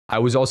I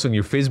was also in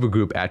your Facebook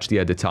group actually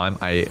at the time.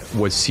 I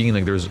was seeing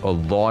like there's a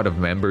lot of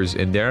members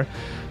in there.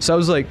 So I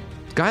was like,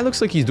 guy looks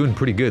like he's doing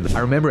pretty good. I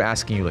remember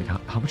asking you like,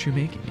 how much you're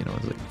making? You know, I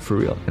was like, for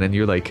real. And then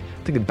you're like,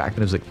 I think back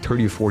then it was like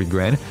 30 or 40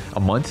 grand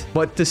a month.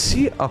 But to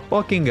see a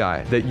fucking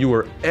guy that you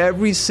were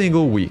every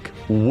single week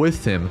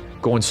with him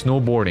going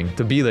snowboarding,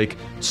 to be like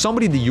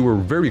somebody that you were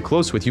very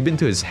close with, you've been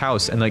to his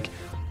house and like,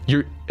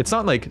 it's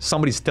not like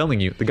somebody's telling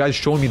you, the guy's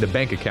showing me the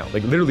bank account.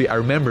 Like literally, I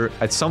remember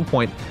at some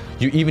point,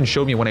 you even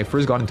showed me when I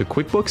first got into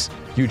QuickBooks,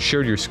 you'd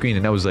shared your screen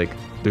and I was like,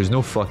 there's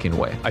no fucking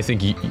way. I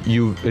think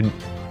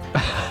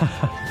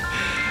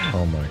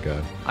Oh my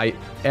God.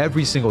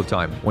 Every single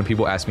time when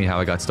people ask me how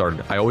I got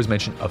started, I always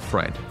mention a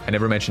friend. I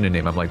never mention a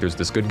name. I'm like, there's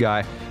this good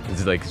guy.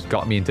 It's like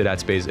got me into that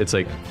space. It's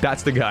like,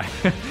 that's the guy.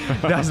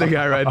 That's the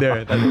guy right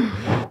there.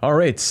 All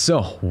right,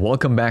 so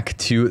welcome back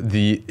to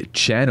the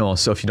channel.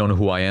 So if you don't know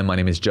who I am, my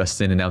name is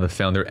Justin and I'm the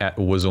founder at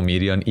Wizzle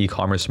Media, an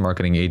e-commerce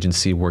marketing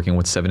agency working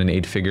with 7- and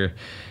 8-figure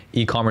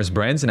e-commerce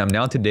brands. And I'm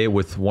now today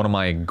with one of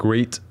my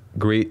great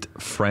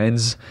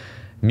friends,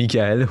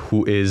 Mikael,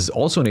 who is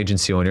also an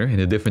agency owner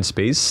in a different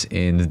space,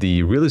 in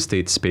the real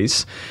estate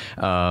space.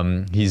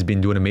 He's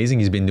been doing amazing.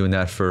 He's been doing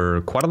that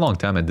for quite a long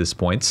time at this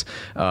point.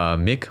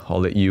 Mick,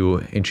 I'll let you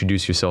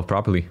introduce yourself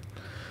properly.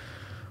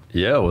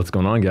 Yeah, what's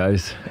going on,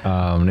 guys?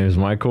 My name is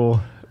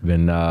Michael.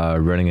 Been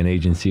running an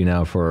agency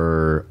now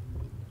for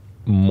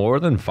more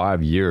than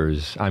 5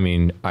 years. I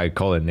mean, I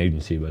call it an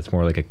agency, but it's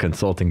more like a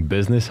consulting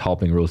business,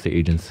 helping real estate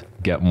agents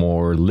get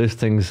more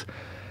listings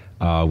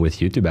with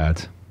YouTube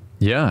ads.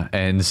 Yeah,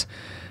 and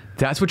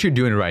that's what you're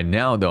doing right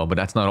now, though, but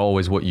that's not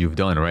always what you've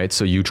done, right?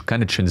 So you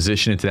kind of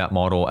transitioned into that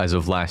model as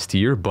of last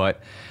year,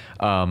 but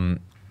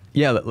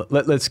yeah,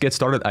 let's get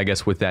started, I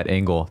guess, with that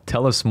angle.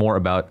 Tell us more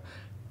about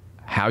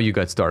how you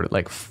got started,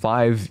 like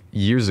 5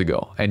 years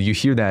ago. And you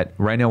hear that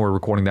right now, we're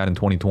recording that in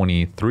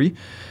 2023.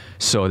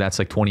 So that's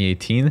like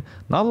 2018.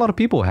 Not a lot of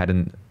people had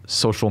a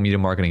social media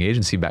marketing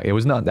agency back. It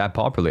was not that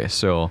popular.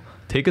 So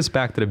take us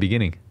back to the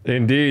beginning.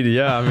 Indeed,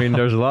 yeah. I mean,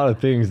 there's a lot of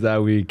things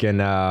that we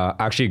can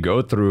actually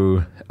go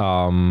through.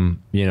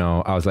 You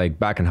know, I was like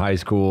back in high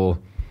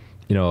school,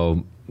 you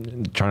know,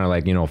 trying to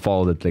like, you know,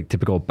 follow the like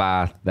typical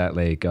path that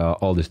like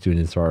all the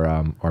students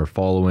are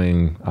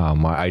following.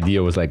 My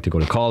idea was like to go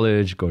to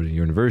college, go to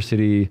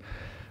university,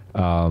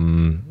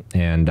 and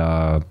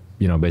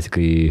you know,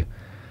 basically,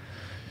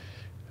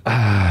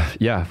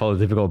 yeah, follow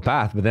the typical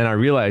path. But then I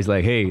realized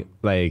like, hey,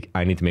 like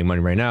I need to make money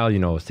right now. You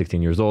know,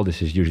 16 years old.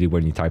 This is usually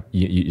when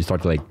you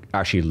start to like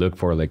actually look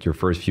for like your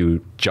first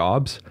few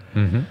jobs.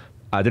 Mm-hmm.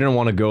 I didn't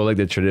want to go like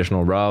the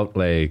traditional route.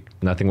 Like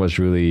nothing was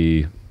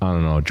really, I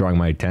don't know, drawing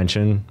my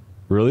attention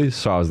really.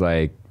 So I was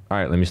like, all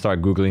right, let me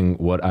start Googling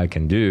what I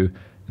can do.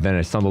 Then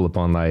I stumbled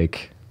upon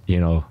like, you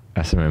know,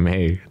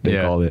 SMMA,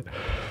 they called it.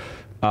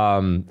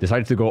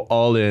 Decided to go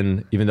all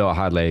in, even though I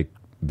had like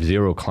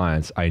 0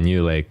 clients. I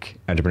knew like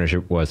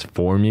entrepreneurship was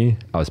for me.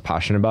 I was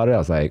passionate about it. I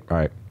was like, all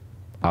right,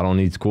 I don't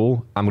need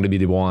school. I'm going to be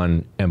the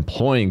one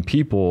employing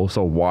people.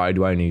 So why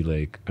do I need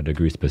like a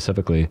degree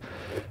specifically?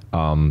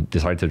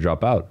 Decided to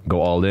drop out,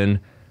 go all in,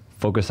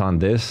 focus on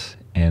this.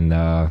 And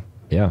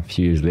yeah, a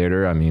few years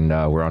later, I mean,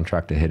 we're on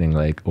track to hitting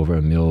like over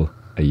 $1 million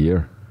a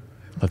year.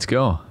 Let's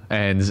go.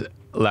 And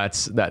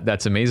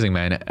that's amazing,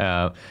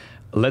 man.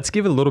 Let's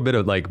give a little bit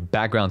of like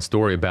background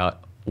story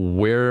about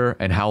where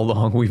and how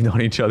long we've known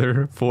each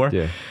other for.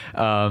 Yeah.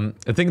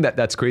 The thing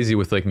that's crazy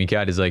with like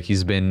Mikael is like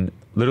he's been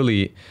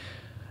literally,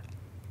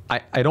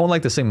 I don't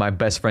like to say my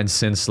best friend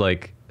since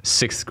like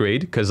 6th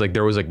grade because like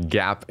there was a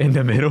gap in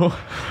the middle,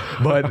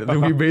 but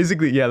we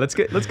basically, yeah, let's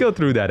go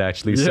through that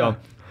actually. Yeah. So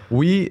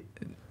we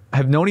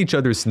have known each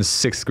other since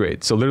 6th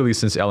grade. So literally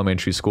since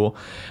elementary school.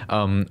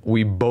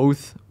 We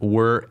both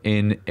were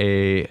in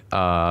a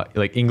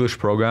like English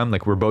program.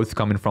 Like we're both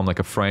coming from like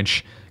a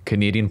French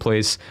Canadian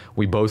place.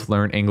 We both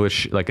learned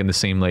English like in the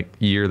same like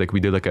year. Like we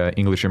did like a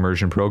English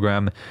immersion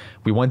program.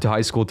 We went to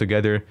high school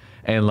together,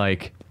 and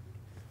like,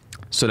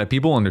 so that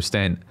people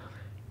understand,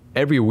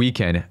 every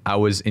weekend I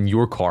was in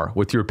your car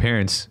with your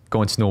parents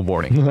going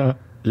snowboarding.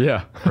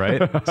 Yeah. Right.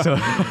 So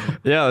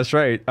yeah, that's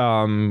right.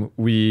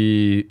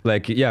 We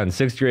like, yeah, in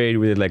 6th grade,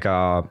 we did like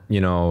a,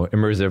 you know,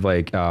 immersive,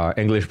 like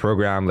English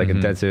program, like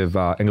intensive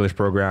English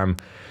program.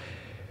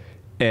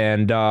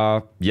 And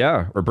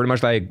yeah, we're pretty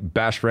much like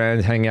best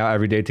friends, hanging out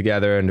every day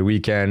together, and the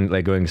weekend,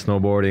 like going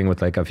snowboarding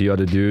with like a few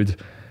other dudes.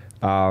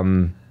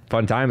 Fun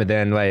time. And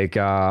then like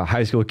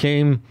high school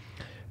came,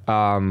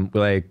 we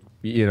like,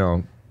 you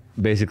know,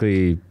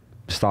 basically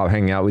stop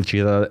hanging out with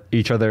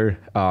each other,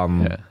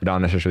 without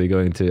necessarily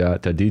going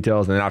into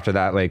details. And then after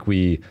that, like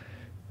we,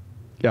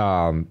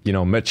 you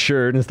know,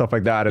 matured and stuff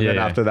like that. And then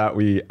after that,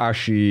 we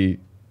actually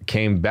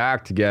came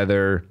back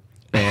together.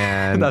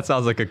 And that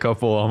sounds like a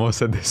couple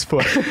almost at this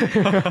point.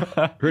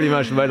 Pretty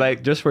much. But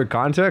like, just for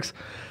context,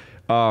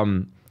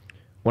 when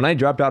I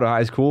dropped out of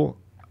high school,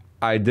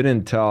 I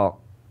didn't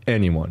tell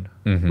anyone,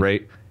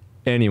 right?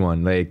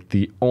 Anyone. Like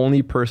the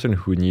only person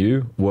who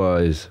knew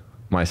was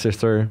my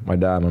sister, my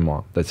dad, my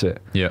mom. That's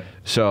it. Yeah.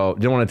 So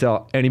didn't want to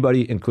tell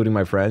anybody, including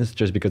my friends,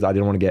 just because I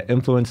didn't want to get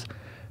influenced.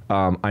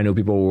 I know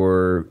people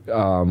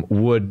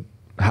would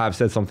have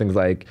said some things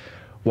like,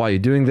 why are you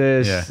doing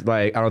this? Yeah.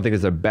 Like, I don't think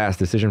it's the best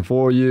decision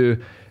for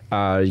you.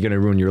 You're going to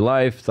ruin your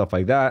life, stuff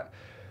like that.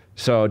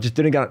 So just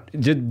didn't want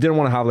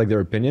to have like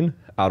their opinion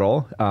at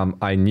all.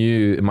 I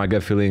knew in my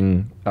gut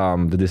feeling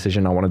the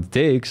decision I wanted to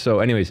take. So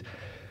anyways,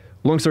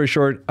 long story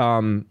short,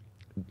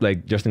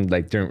 like Justin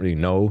like didn't really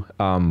know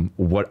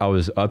what I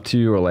was up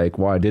to or like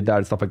why I did that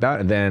and stuff like that.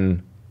 And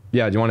then,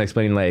 yeah, do you want to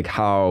explain like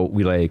how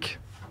we like,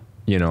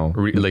 you know,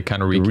 like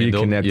kind of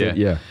reconnected?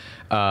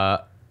 Yeah.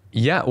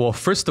 Yeah, well,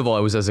 first of all,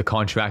 it was as a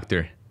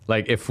contractor.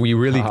 Like, if we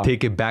really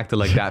take it back to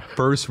like that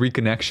first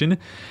reconnection,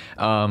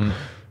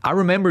 I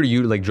remember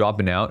you like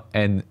dropping out,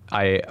 and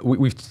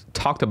we've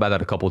talked about that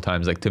a couple of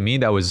times. Like, to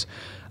me, I was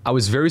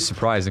very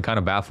surprised and kind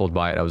of baffled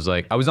by it. I was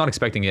like, I was not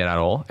expecting it at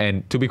all.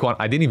 And to be quite,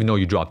 I didn't even know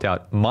you dropped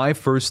out. My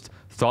first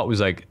thought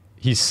was like,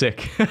 he's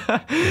sick,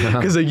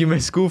 because like you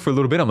missed school for a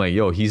little bit. I'm like,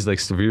 yo, he's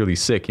like severely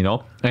sick, you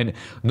know. And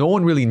no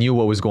one really knew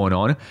what was going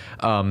on.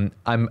 I'm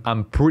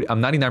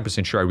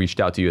 99% sure I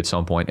reached out to you at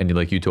some point, and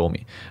like you told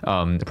me,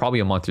 probably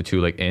a month or two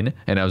like in,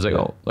 and I was like,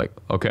 oh, like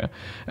okay.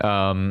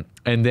 And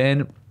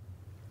then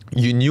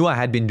you knew I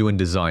had been doing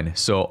design.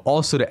 So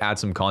also to add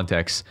some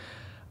context,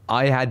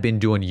 I had been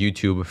doing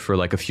YouTube for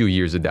like a few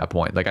years at that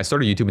point. Like I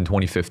started YouTube in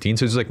 2015.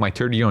 So it was like my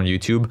third year on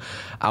YouTube.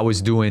 I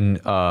was doing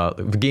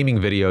gaming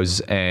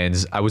videos,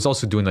 and I was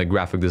also doing like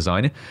graphic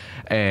design.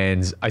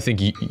 And I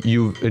think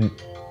you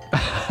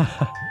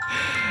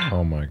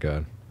oh my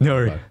God. No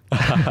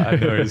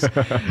worries.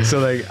 So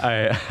like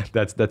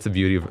that's the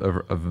beauty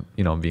of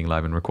you know, being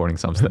live and recording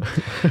some stuff.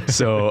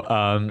 So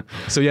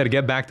yeah, to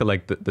get back to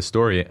like the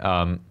story,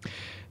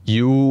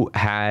 you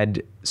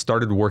had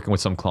started working with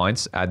some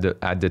clients at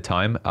the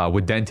time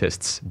with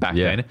dentists back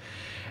then,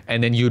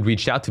 and then you'd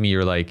reached out to me.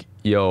 You're like,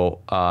 yo,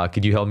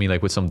 could you help me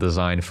like with some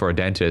design for a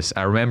dentist?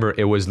 I remember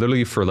it was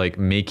literally for like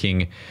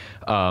making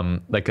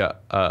like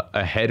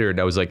a header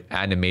that was like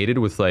animated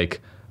with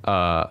like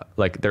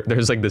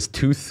there's like this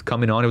tooth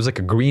coming on. It was like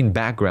a green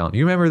background.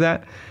 You remember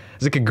that?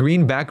 It's like a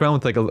green background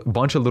with like a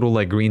bunch of little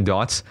like green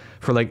dots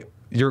for like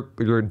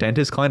your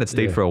dentist client that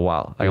stayed for a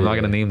while. Like I'm not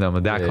gonna name them,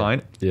 but that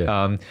client.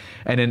 And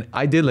then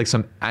I did like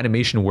some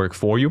animation work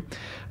for you.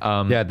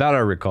 That I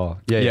recall.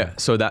 Yeah.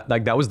 So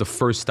that was the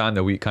first time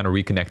that we kind of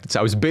reconnected. So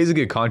I was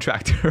basically a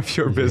contractor of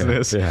your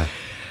business.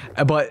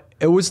 But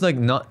it was like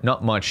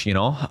not much, you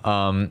know.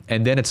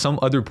 And then at some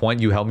other point,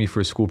 you helped me for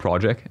a school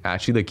project.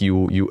 Actually, like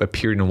you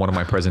appeared in one of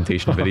my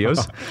presentation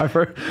videos. I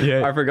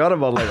forgot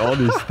about like all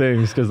these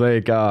things because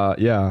like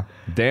that's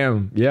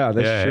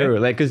true.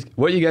 Like, because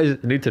what you guys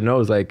need to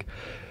know is like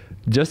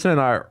Justin and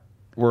I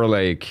were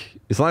like,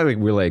 it's not like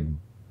we're like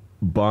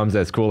bums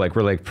at school. Like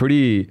we're like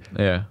pretty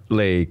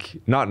like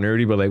not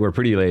nerdy, but like we're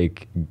pretty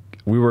like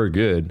we were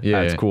good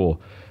at school.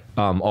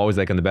 Always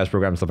like in the best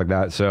program and stuff like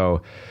that.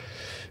 So.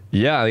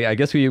 Yeah, I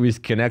guess we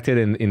connected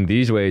in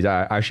these ways.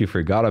 I actually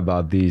forgot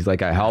about these.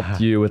 Like I helped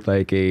you with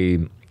like a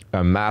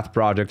math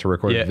project to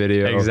record a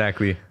video.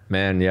 Exactly.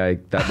 Man,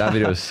 that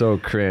video is so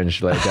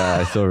cringe. Like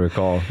I still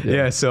recall.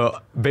 So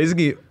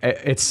basically,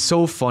 it's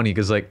so funny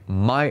because like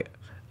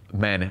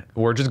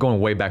we're just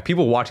going way back.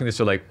 People watching this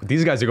are like,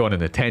 these guys are going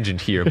on a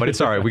tangent here, but it's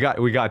all right.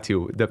 We got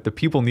to. The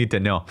people need to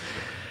know.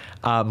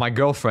 My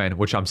girlfriend,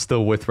 which I'm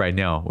still with right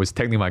now, was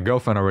technically my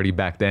girlfriend already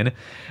back then.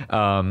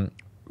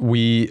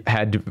 We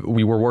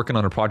were working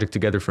on a project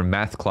together for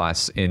math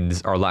class in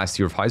our last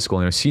year of high school,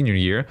 in our senior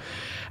year,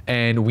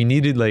 and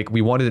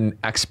we wanted an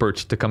expert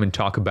to come and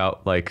talk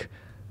about like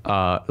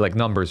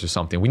numbers or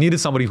something. We needed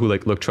somebody who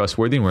like looked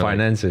trustworthy. And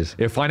finances.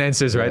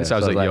 Finances, right? So I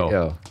was like,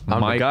 yo, I'm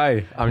the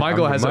guy.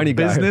 Michael has a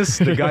business.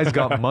 The guy's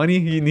got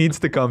money. He needs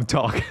to come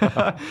talk.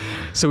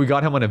 So we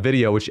got him on a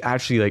video, which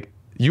actually like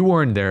you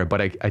weren't there, but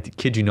I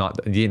kid you not,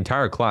 the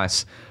entire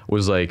class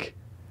was like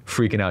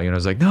freaking out. You know, I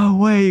was like, no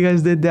way, you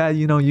guys did that.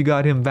 You know, you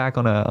got him back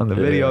on the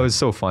video. It was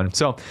so fun.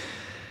 So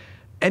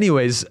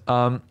anyways,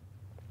 long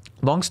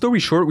story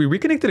short, we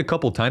reconnected a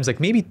couple times. Like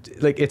maybe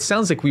like it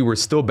sounds like we were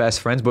still best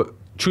friends, but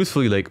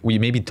truthfully, like we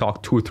maybe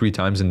talked 2 or 3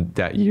 times in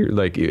that year.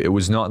 Like it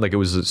was not like it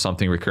was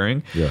something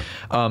recurring.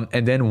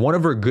 And then one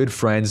of our good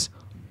friends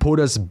put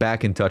us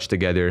back in touch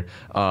together.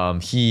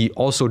 He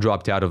also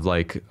dropped out of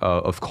like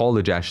of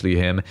college, actually,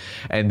 him.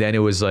 And then it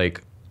was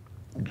like,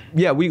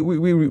 we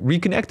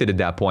reconnected at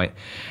that point.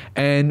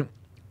 And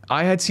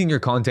I had seen your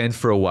content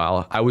for a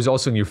while. I was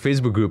also in your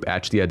Facebook group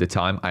actually at the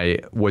time. I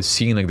was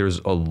seeing like there's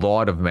a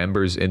lot of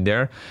members in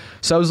there.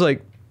 So I was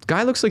like,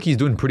 guy looks like he's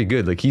doing pretty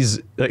good. Like he's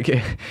like,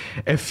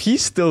 if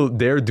he's still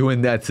there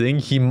doing that thing,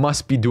 he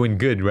must be doing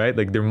good, right?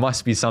 Like there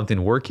must be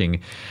something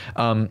working.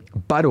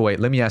 By the way,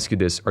 let me ask you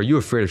this. Are you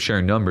afraid of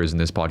sharing numbers in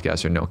this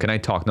podcast or no? Can I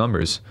talk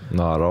numbers?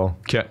 Not at all.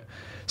 Okay.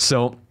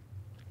 So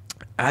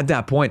at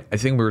that point, I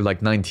think we were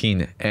like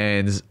 19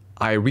 and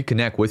I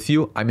reconnect with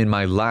you. I'm in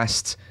my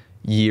last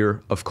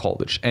year of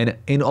college. And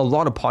in a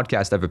lot of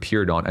podcasts I've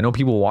appeared on, I know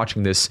people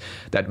watching this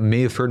that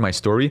may have heard my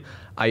story.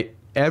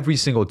 every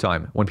single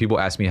time when people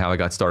ask me how I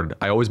got started,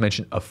 I always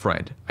mention a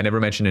friend. I never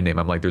mention a name.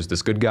 I'm like, there's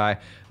this good guy.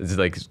 This is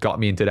like got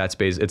me into that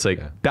space. It's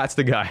like, that's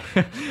the guy.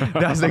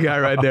 That's the guy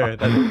right there.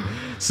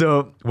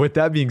 So with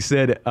that being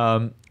said,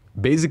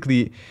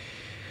 basically,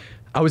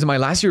 I was in my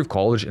last year of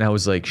college and I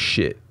was like,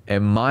 shit,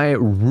 am I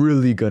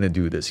really gonna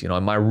do this? You know,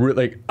 am I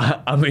like,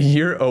 I'm a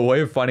year away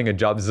from finding a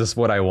job. Is this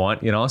what I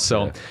want? You know?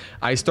 So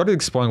I started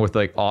exploring with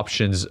like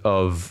options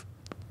of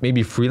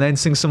maybe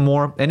freelancing some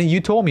more. And then you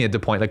told me at the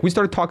point, like we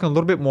started talking a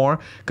little bit more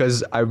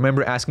because I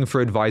remember asking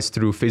for advice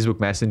through Facebook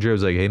Messenger. I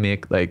was like, hey,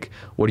 Mick, like,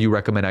 what do you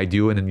recommend I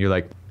do? And then you're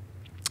like,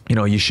 you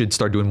know, you should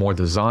start doing more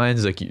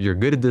designs. Like you're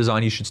good at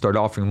design. You should start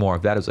offering more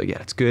of that. I was like, yeah,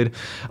 it's good,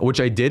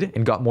 which I did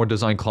and got more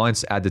design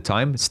clients at the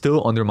time,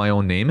 still under my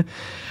own name.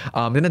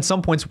 And at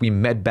some points we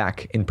met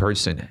back in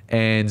person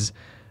and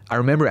I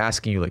remember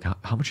asking you like,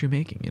 how much are you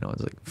making? You know, I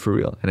was like, for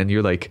real. And then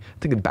you're like, I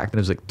think back then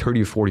it was like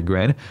 30 or 40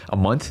 grand a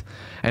month.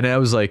 And then I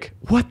was like,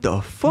 what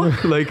the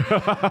fuck? Like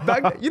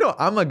back then, you know,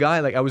 I'm a guy,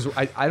 like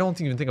I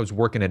don't even think I was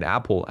working at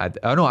Apple I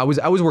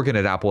was working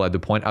at Apple at the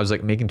point. I was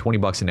like making 20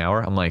 bucks an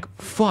hour. I'm like,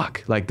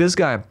 fuck, like this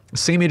guy,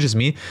 same age as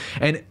me.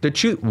 And the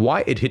truth,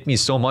 why it hit me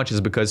so much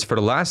is because for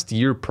the last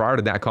year prior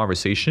to that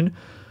conversation,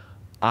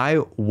 I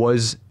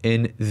was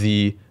in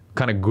the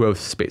kind of growth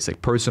space,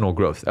 like personal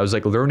growth. I was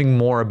like learning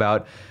more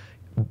about,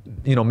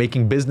 you know,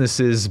 making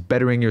businesses,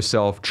 bettering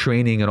yourself,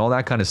 training and all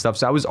that kind of stuff.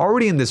 So I was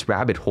already in this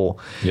rabbit hole.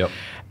 Yep.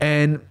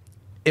 And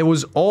it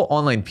was all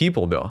online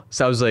people though.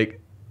 So I was like,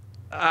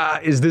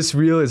 is this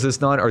real? Is this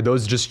not? Are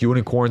those just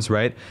unicorns,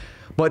 right?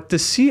 But to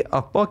see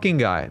a fucking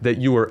guy that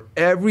you were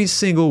every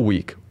single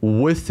week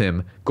with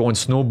him going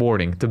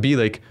snowboarding, to be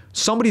like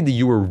somebody that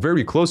you were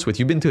very close with,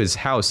 you've been to his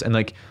house and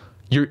like,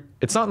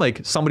 it's not like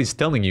somebody's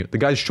telling you. The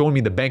guy's showing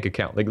me the bank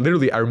account. Like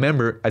literally, I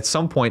remember at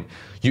some point,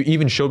 you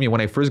even showed me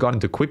when I first got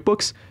into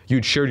QuickBooks,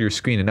 you'd shared your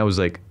screen and I was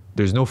like,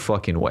 there's no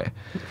fucking way.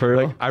 For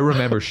real? Like, I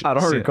remember. I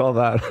don't recall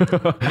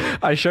that.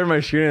 I shared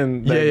my screen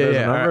and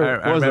yeah.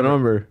 What was the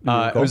number?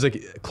 It was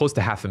like close to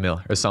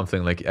 $500,000 or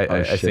something like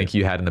I think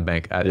you had in the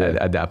bank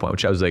at that point,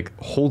 which I was like,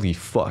 holy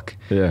fuck.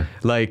 Yeah.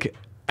 Like.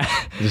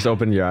 Just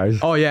opened your eyes.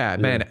 Oh yeah,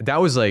 man. That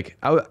was like,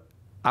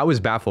 I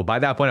was baffled. By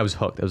that point, I was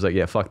hooked. I was like,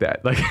 yeah, fuck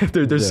that. Like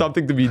there's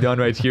something to be done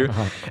right here.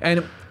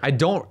 And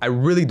I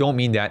really don't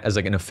mean that as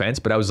like an offense,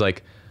 but I was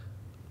like,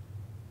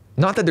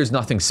 not that there's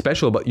nothing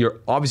special, but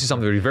you're obviously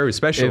something very, very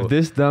special. If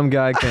this dumb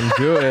guy can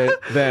do it,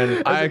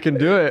 then I can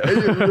do it.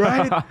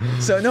 Right?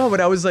 So no,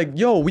 but I was like,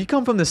 yo, we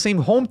come from the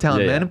same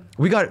hometown, man.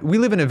 We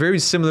live in a very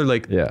similar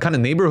like kind of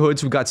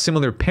neighborhoods. We've got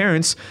similar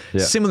parents,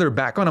 similar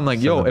background. I'm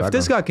like, yo, if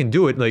this guy can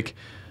do it, like,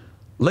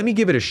 let me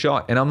give it a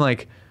shot. And I'm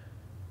like,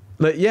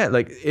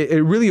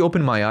 it really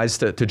opened my eyes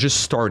to just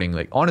starting.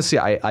 Like honestly,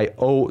 I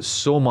owe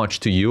so much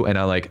to you, and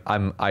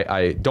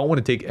I don't want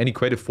to take any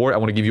credit for it. I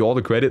want to give you all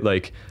the credit.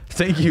 Like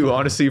thank you,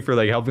 honestly, for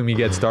like helping me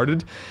get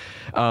started.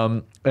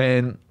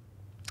 And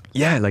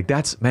yeah, like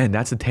that's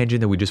the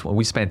tangent that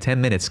we spent 10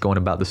 minutes going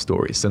about the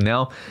story. So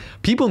now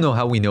people know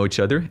how we know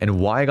each other and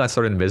why I got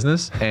started in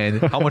business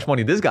and how much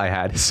money this guy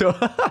had. So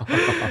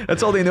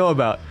that's all they know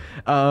about.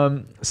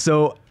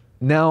 So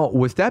now,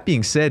 with that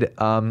being said,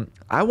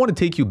 I want to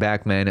take you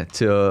back, man,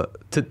 to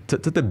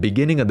the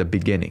beginning of the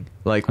beginning.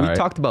 Like we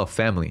talked about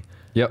family.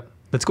 Yep.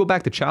 Let's go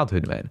back to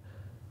childhood, man.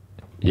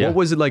 Yeah. What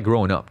was it like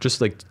growing up?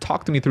 Just like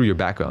talk to me through your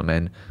background,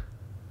 man.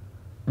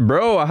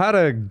 Bro, I had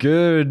a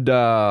good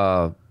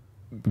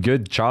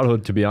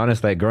childhood, to be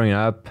honest. Like growing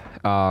up,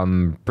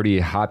 pretty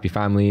happy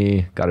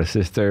family. Got a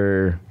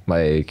sister.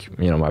 Like,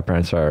 you know, my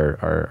parents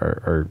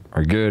are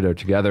good, are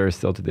together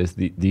still to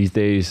these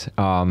days.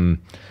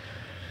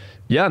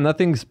 Yeah,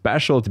 nothing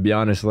special, to be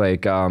honest.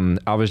 Like,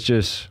 I was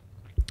just,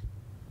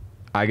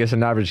 I guess,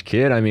 an average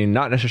kid. I mean,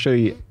 not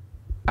necessarily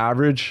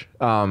average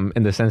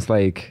in the sense,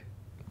 like,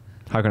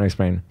 how can I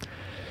explain?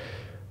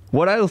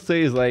 What I'll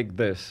say is like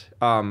this.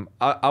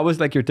 I was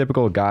like your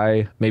typical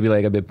guy, maybe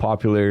like a bit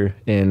popular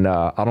in,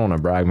 I don't want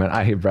to brag, man.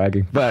 I hate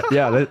bragging. But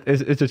yeah,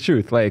 it's the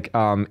truth. Like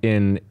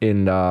in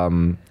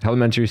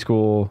elementary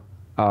school,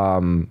 I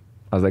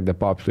was like the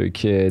popular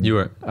kid. You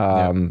were.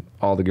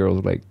 All the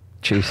girls were like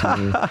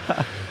chasing me.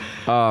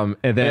 And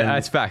then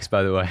that's facts,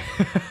 by the way.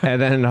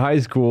 And then in high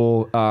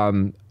school,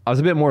 I was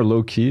a bit more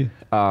low key.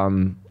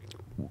 You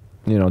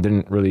know,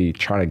 didn't really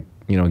try to,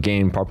 you know,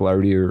 gain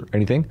popularity or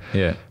anything.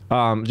 Yeah.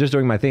 Just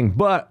doing my thing.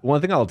 But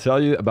one thing I'll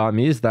tell you about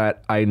me is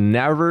that I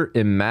never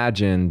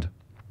imagined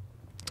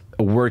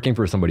working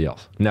for somebody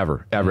else.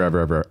 Never,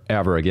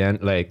 ever again.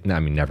 Like, no, I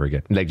mean, never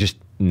again. Like, just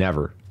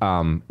never.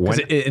 Because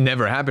it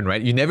never happened,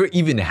 right? You never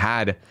even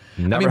had.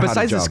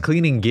 Besides this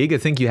cleaning gig, I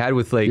think you had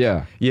with like.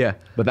 Yeah.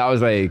 But that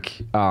was like,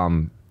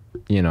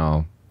 you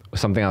know,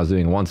 something I was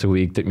doing once a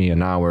week. Took me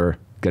an hour.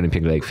 Getting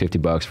paid like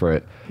 $50 for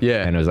it.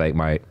 Yeah. And it was like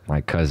my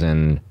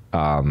cousin's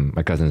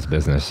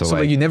business. So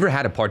like you never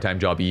had a part-time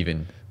job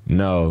even.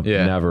 No,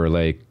 never.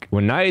 Like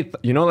when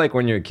like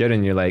when you're a kid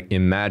and you're like,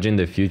 imagine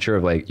the future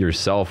of like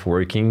yourself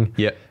working.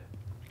 Yeah.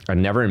 I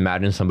never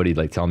imagined somebody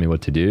like telling me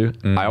what to do.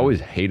 I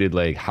always hated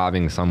like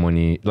having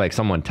someone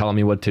telling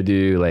me what to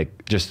do,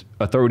 like just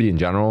authority in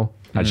general.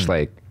 I just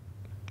like,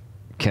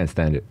 can't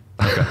stand it.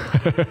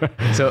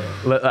 So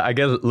I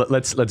guess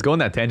let's go on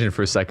that tangent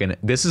for a second.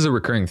 This is a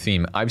recurring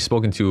theme. I've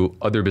spoken to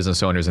other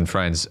business owners and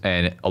friends,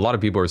 and a lot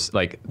of people are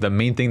like, the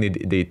main thing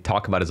they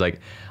talk about is like,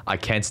 I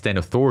can't stand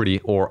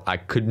authority, or I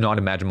could not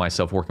imagine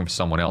myself working for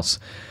someone else.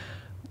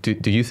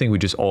 Do you think we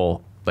just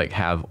all like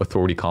have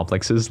authority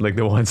complexes, like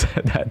the ones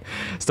that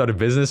start a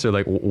business, or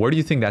like where do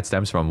you think that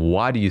stems from?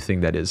 Why do you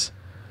think that is?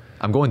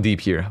 I'm going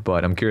deep here,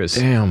 but I'm curious.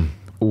 Damn,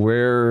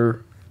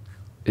 where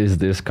is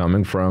this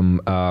coming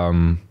from?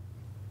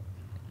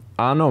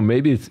 I don't know,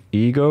 maybe it's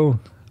ego.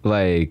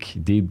 Like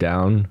deep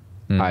down,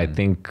 I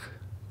think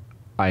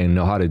I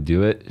know how to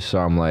do it. So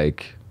I'm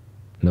like,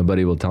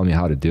 nobody will tell me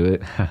how to do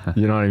it.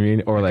 You know what I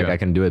mean? Or like I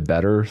can do it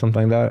better or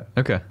something like that.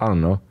 Okay. I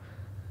don't know.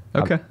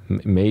 Okay.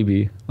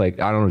 Maybe. Like,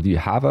 I don't know. Do you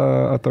have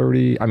a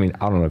authority? I mean,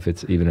 I don't know if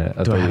it's even a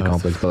authority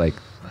complex, but like,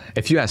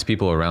 if you ask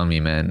people around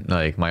me, man,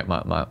 like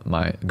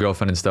my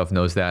girlfriend and stuff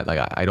knows that, like,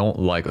 I don't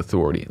like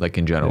authority, like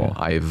in general.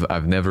 Yeah.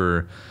 I've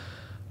never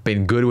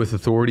been good with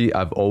authority.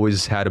 I've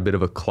always had a bit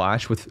of a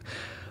clash with,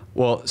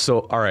 well,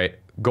 so, all right,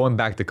 going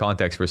back to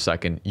context for a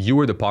second, you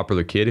were the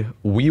popular kid.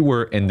 We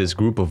were in this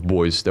group of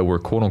boys that were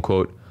quote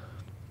unquote,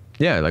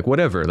 yeah, like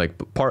whatever, like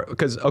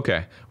because,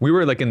 okay, we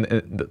were like in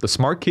the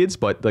smart kids,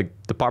 but like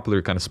the popular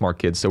kind of smart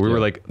kids. So we were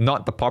like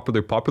not the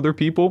popular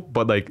people,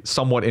 but like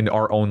somewhat in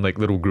our own like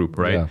little group,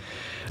 right? Yeah,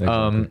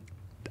 exactly.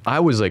 I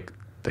was like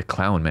the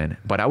clown, man,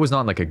 but I was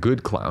not like a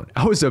good clown.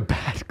 I was a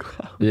bad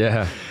clown.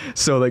 Yeah.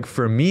 So like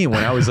for me,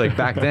 when I was like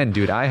back then,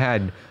 dude,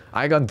 I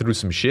gone through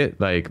some shit.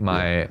 Like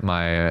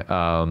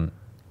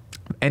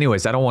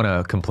anyways, I don't want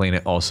to complain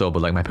it also,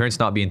 but like my parents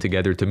not being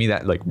together, to me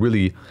that like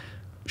really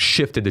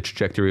shifted the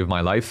trajectory of my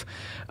life.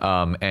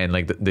 And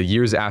like the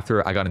years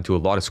after, I got into a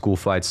lot of school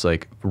fights,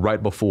 like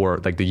right before,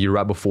 like the year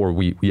right before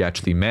we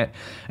actually met.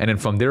 And then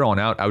from there on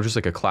out, I was just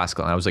like a class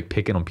clown. I was like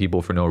picking on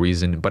people for no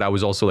reason, but I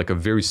was also like a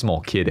very small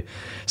kid.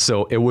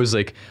 So it was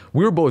like,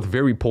 we were both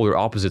very polar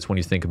opposites when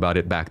you think about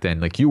it back then.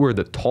 Like you were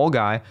the tall,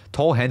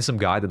 handsome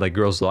guy that like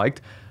girls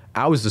liked.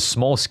 I was the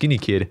small, skinny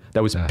kid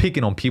that was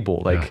picking on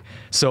people. Like,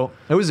 so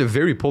it was a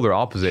very polar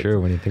opposite.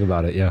 Sure, when you think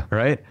about it, yeah.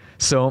 Right?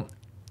 So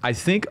I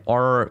think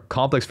our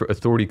complex for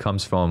authority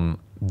comes from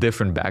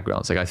different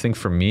backgrounds. Like I think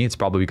for me, it's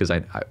probably because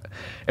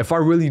if I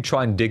really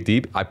try and dig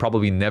deep, I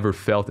probably never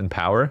felt in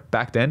power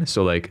back then.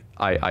 So like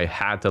I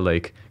had to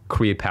like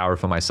create power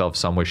for myself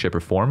some way, shape or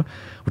form,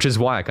 which is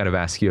why I kind of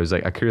asked you. I was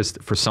like, I'm curious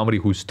for somebody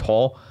who's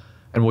tall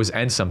and was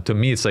handsome. To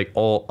me, it's like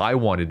all I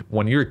wanted.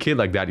 When you're a kid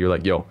like that, you're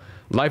like, yo,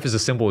 life is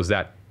as simple as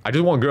that. I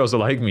just want girls to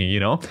like me, you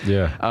know?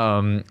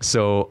 Yeah.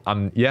 So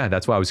yeah,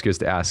 that's why I was curious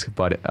to ask.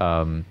 But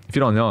if you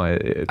don't know,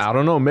 I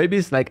don't know. Maybe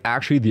it's like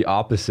actually the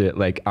opposite.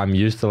 Like I'm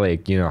used to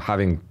like, you know,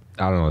 having,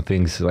 I don't know,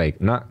 things like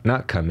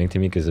not coming to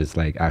me because it's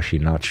like actually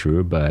not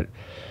true. But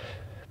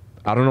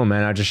I don't know,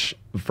 man. I just,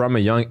 from a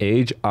young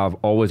age, I've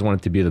always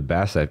wanted to be the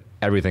best at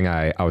everything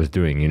I was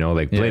doing, you know,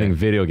 like playing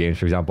video games,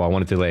 for example. I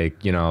wanted to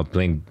like, you know,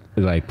 playing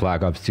like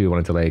Black Ops 2,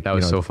 wanted to like, that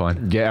was so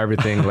fun. Get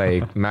everything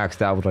like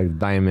maxed out with like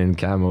diamond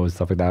camos,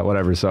 stuff like that,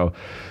 whatever. So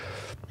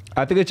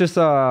I think it's just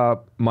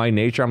my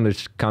nature. I'm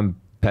just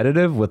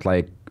competitive with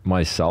like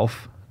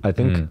myself, I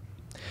think.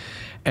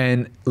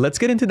 And let's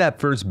get into that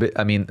first bit.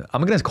 I mean,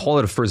 I'm going to call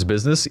it a first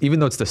business,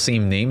 even though it's the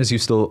same name as you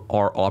still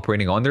are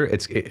operating on there.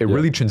 It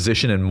really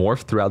transitioned and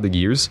morphed throughout the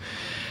years.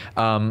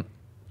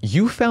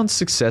 You found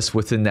success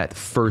within that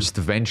first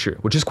venture,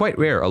 which is quite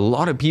rare. A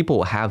lot of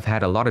people have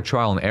had a lot of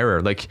trial and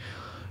error. Like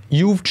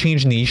you've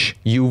changed niche,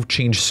 you've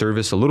changed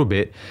service a little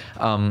bit,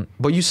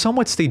 but you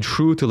somewhat stayed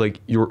true to like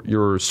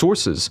your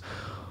sources.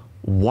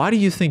 Why do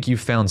you think you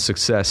found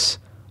success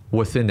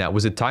within that?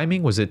 Was it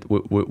timing? Was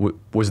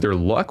there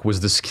luck? Was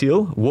the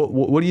skill?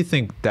 What do you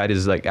think that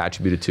is like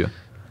attributed to?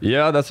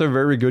 Yeah, that's a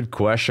very good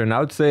question. I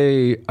would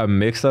say a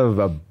mix of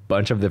a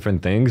bunch of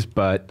different things,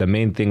 but the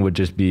main thing would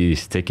just be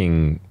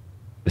sticking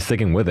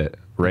with it,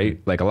 right?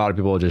 Like a lot of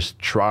people just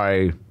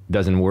try,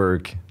 doesn't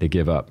work, they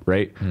give up,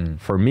 right?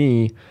 For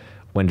me,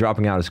 when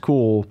dropping out of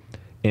school,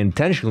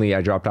 intentionally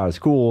I dropped out of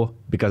school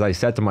because I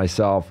said to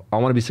myself, I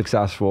want to be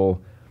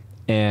successful,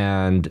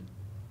 and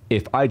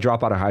if I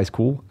drop out of high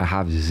school, I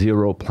have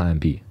zero plan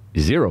B.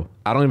 Zero.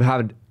 I don't even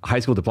have a high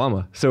school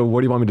diploma. So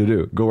what do you want me to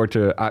do? Go work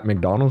at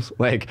McDonald's?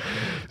 Like,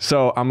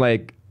 so I'm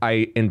like,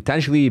 I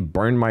intentionally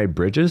burned my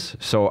bridges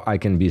so I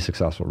can be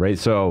successful, right?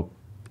 So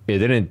it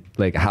didn't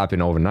like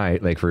happen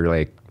overnight. Like for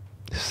like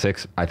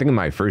I think in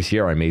my first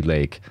year, I made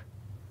like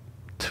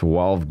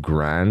 12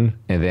 grand,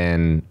 and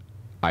then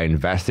I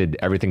invested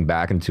everything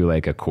back into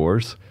like a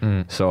course.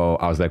 So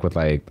I was left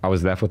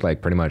with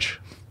like pretty much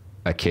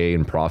a K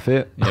in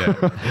profit.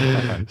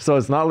 Yeah. So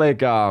it's not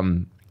like,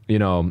 you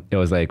know, it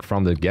was like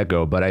from the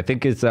get-go, but I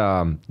think it's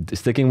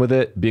sticking with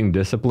it, being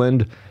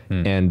disciplined,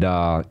 and,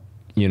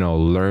 you know,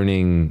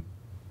 learning,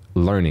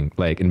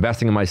 like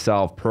investing in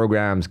myself,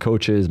 programs,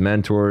 coaches,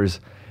 mentors,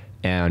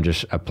 and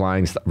just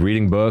applying,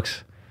 reading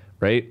books,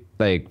 right?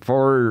 Like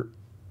for,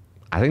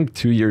 I think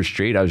 2 years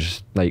straight, I was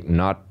just like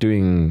not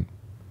doing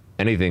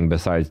anything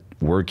besides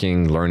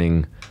working,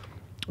 learning,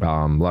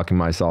 locking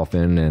myself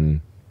in, and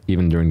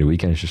even during the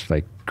weekends, just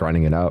like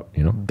grinding it out,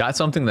 you know? That's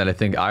something that I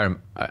think I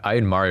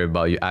admire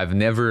about you. I've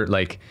never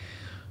like,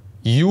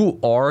 you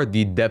are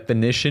the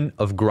definition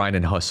of grind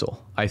and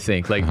hustle. I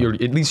think like you're,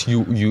 at least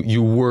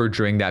you were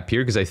during that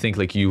period. Cause I think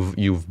like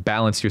you've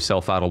balanced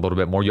yourself out a little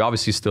bit more. You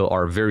obviously still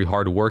are very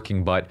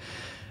hardworking, but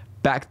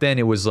back then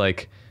it was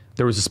like,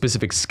 there was a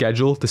specific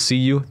schedule to see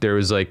you. There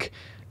was like,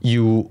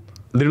 you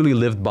literally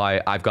lived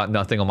by, I've got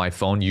nothing on my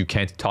phone. You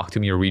can't talk to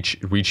me or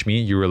reach me.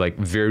 You were like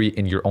very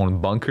in your own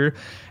bunker.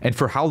 And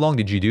for how long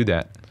did you do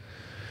that?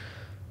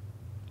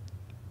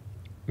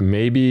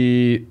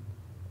 Maybe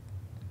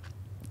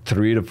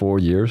 3 to 4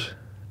 years,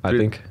 I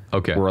think.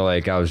 Okay. Where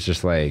like, I was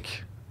just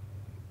like,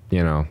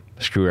 you know,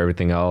 screw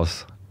everything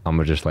else. I'm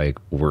gonna just like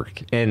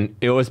work. And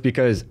it was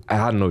because I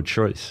had no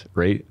choice,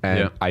 right?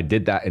 And I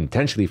did that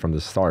intentionally from the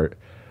start.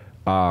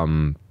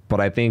 But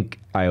I think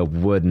I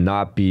would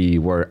not be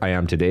where I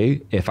am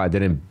today if I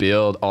didn't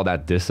build all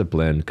that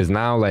discipline. Because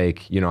now,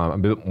 like, you know, I'm a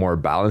bit more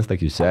balanced,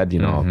 like you said, you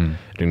know,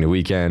 during the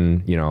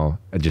weekend, you know,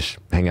 I just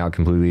hang out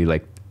completely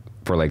like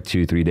for like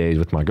 2-3 days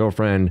with my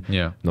girlfriend.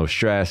 Yeah. No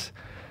stress.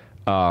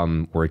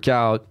 Work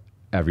out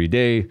every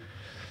day.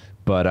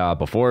 But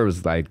before it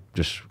was like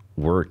just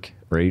work,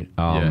 right?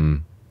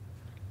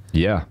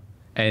 Yeah.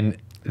 And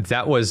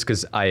that was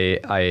because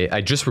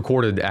I just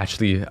recorded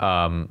actually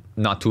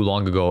not too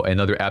long ago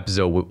another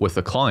episode with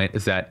a client.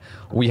 Is that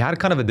we had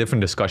kind of a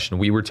different discussion.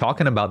 We were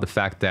talking about the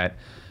fact that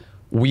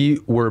we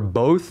were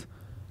both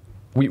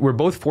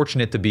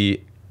fortunate to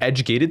be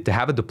educated, to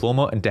have a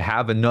diploma, and to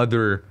have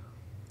another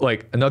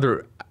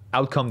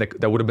outcome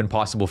that would have been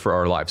possible for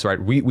our lives,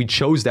 right? We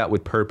chose that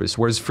with purpose.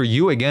 Whereas for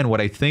you, again,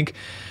 what I think,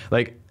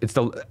 like,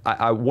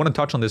 I want to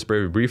touch on this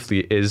very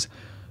briefly, is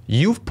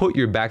you've put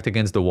your back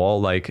against the wall.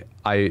 Like,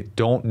 I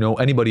don't know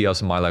anybody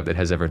else in my life that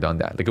has ever done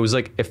that. Like, it was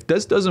like, if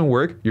this doesn't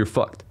work, you're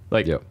fucked.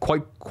 Like,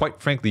 quite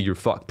frankly, you're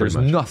fucked. There's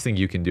nothing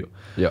you can do.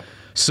 Yeah.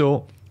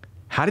 So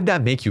how did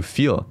that make you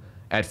feel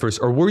at first?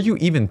 Or were you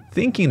even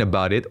thinking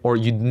about it, or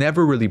you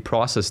never really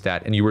processed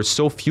that and you were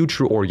so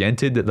future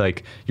oriented that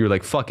like, you're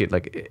like, fuck it.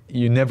 Like,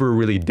 you never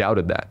really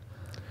doubted that?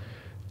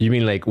 You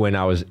mean like when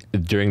I was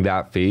during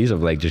that phase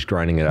of like just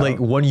grinding it out? Like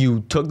when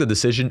you took the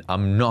decision,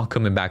 I'm not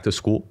coming back to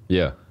school.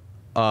 Yeah.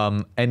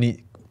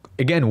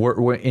 Again,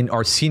 we're in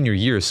our senior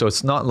year, so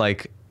it's not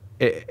like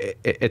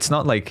it's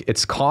not like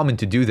it's common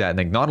to do that. And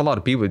like, not a lot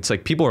of people. It's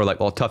like people are like,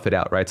 "Well, tough it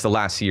out, right? It's the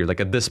last year.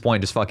 Like at this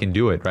point, just fucking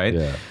do it, right?"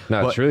 Yeah.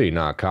 No, it's really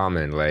not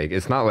common. Like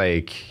it's not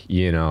like,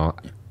 you know,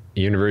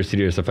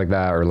 university or stuff like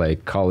that, or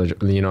like college.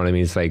 You know what I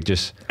mean? It's like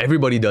just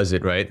everybody does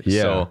it, right?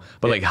 Yeah. So,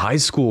 but like high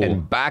school,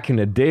 and back in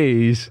the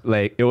days,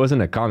 like it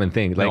wasn't a common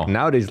thing. Like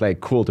nowadays,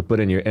 like cool to put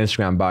in your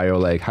Instagram bio,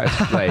 like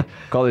like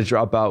college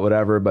dropout,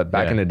 whatever. But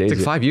back in the days, it's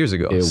like 5 years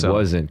ago, it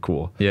wasn't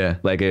cool. Yeah,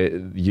 like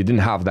you didn't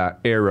have that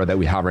era that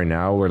we have right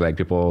now, where like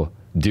people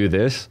do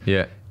this.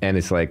 Yeah, and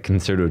it's like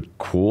considered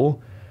cool.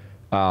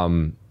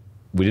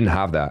 We didn't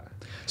have that.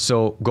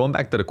 So going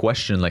back to the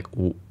question, like,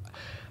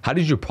 how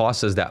did you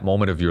process that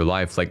moment of your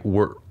life? Like,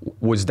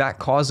 was that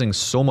causing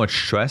so much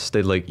stress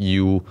that like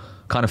you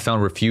kind of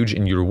found refuge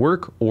in your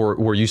work, or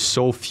were you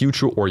so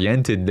future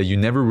oriented that you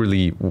never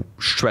really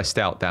stressed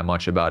out that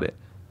much about it?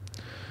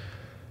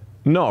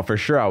 No, for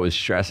sure I was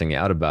stressing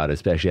out about it,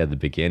 especially at the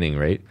beginning,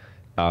 right?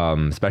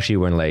 Especially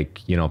when like,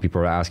 you know, people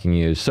are asking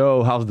you,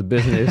 so how's the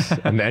business?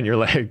 And then you're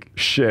like,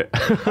 shit,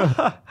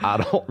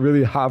 I don't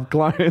really have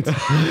clients.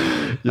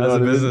 As a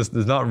business,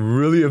 there's not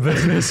really a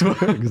business.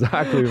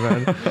 Exactly,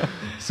 man.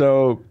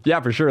 So yeah,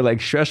 for sure. Like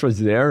stress was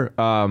there.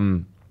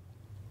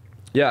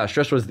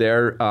 Stress was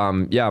there.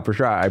 For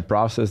sure. I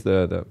processed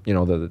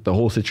the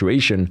whole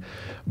situation,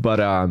 but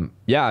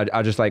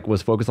I just like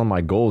was focused on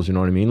my goals. You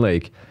know what I mean?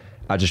 Like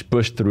I just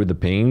pushed through the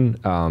pain.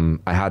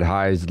 I had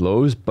highs,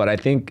 lows, but I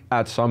think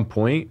at some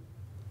point,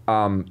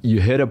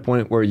 you hit a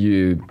point where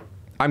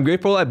I'm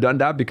grateful I've done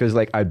that, because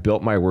like I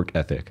built my work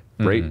ethic,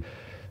 right?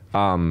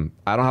 I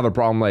don't have a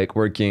problem like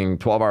working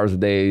 12 hours a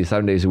day,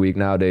 7 days a week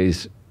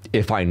nowadays.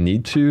 If I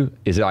need to.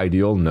 Is it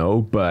ideal?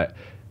 No. But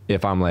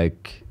if I'm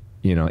like,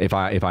 you know, if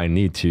I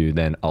need to,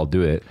 then I'll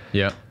do it.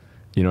 Yeah.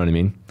 You know what I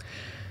mean?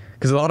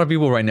 Because a lot of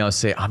people right now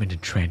say, I'm in the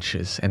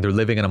trenches, and they're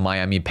living in a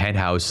Miami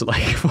penthouse,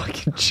 like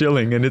fucking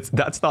chilling. And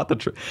that's not the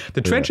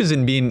trenches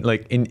in being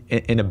like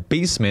in a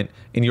basement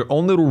in your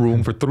own little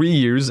room for 3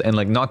 years and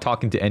like not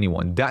talking to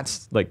anyone.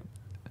 That's like,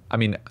 I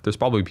mean, there's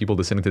probably people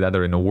listening to that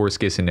are in a worst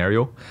case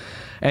scenario.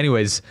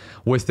 Anyways,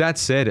 with that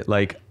said,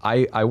 like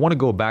I want to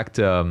go back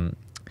to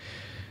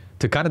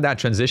kind of that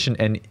transition.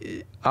 And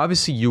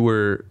obviously you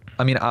were,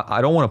 I mean,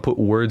 I don't want to put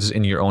words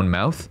in your own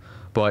mouth,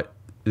 but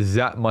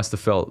that must have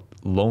felt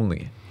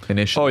lonely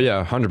initially. Oh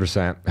yeah,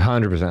 100%,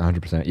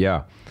 100%.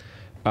 Yeah.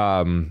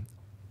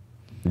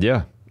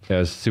 Yeah, it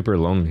was super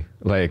lonely.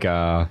 Like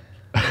the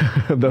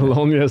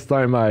loneliest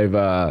time I've,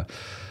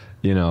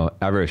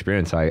 ever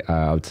experienced,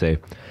 I would say.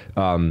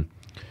 I'm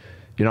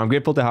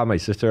grateful to have my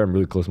sister. I'm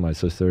really close to my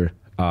sister.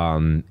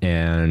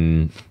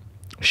 And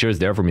she was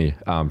there for me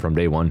from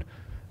day one.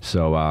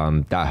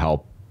 So that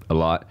helped a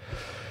lot.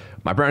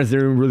 my parents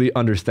didn't really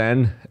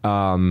understand,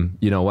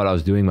 you know, what I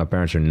was doing. My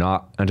parents are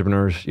not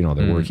entrepreneurs. You know,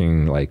 they're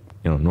working like,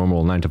 you know,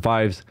 normal 9 to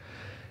 5s.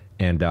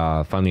 And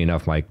funnily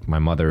enough, my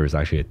mother is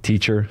actually a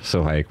teacher.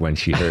 So like when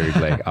she heard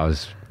like I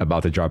was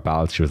about to drop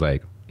out, she was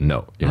like,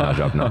 no, you're not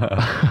dropping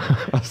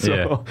out.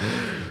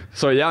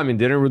 So yeah, I mean,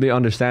 they didn't really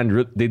understand.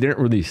 They didn't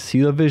really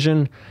see the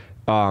vision.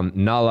 Not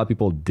a lot of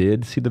people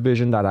did see the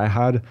vision that I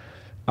had.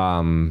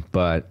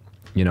 But,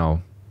 you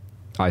know,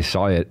 I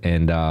saw it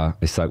and I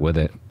stuck with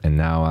it. And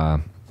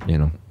now, you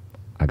know,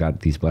 I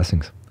got these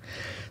blessings.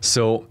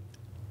 So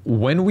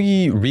when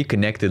we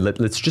reconnected,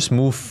 let's just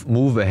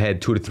move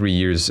ahead 2 to 3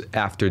 years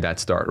after that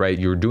start, right?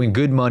 You were doing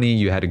good money.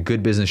 You had a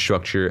good business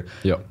structure.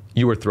 Yep.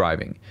 You were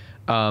thriving.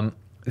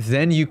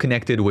 Then you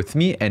connected with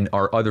me and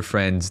our other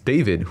friends,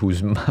 David,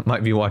 who's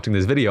might be watching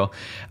this video.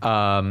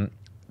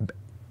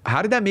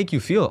 How did that make you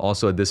feel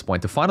also at this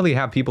point to finally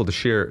have people to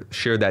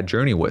share that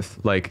journey with?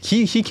 Like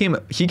he came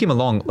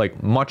along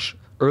like much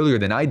earlier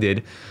than I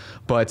did,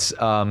 but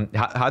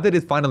how did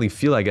it finally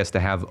feel, I guess, to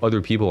have other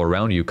people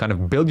around you, kind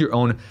of build your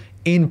own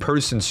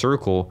in-person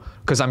circle?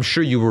 Because I'm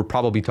sure you were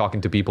probably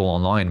talking to people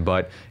online,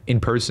 but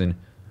in person.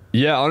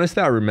 Yeah,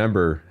 honestly, I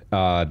remember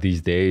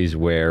these days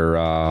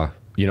where,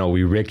 you know,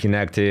 we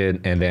reconnected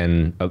and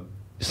then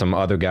some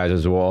other guys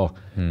as well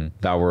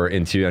that were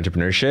into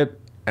entrepreneurship.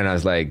 And I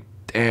was like,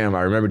 damn,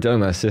 I remember telling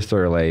my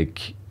sister,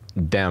 like,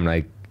 damn,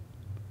 like,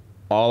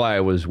 all I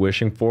was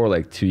wishing for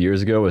like 2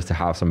 years ago was to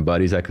have some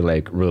buddies I could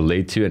like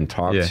relate to and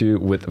talk to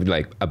with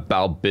like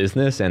about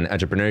business and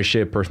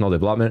entrepreneurship, personal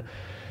development.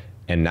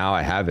 And now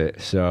I have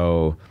it.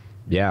 So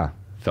yeah,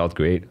 felt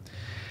great.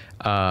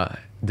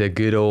 The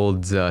good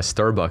old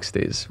Starbucks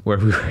days where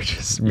we were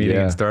just meeting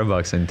in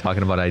Starbucks and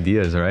talking about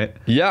ideas, right?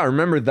 Yeah, I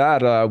remember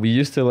that. We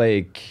used to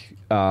like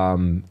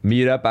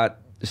meet up at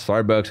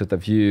Starbucks with a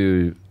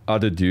few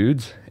other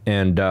dudes.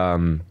 And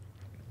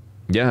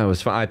yeah, it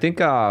was fun. I think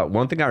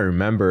one thing I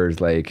remember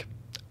is like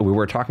we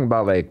were talking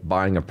about like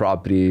buying a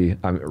property.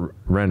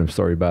 Random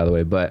story, by the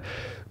way, but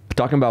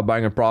talking about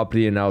buying a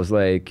property, and I was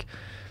like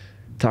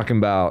talking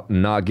about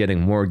not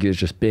getting mortgage,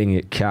 just paying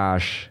it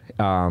cash.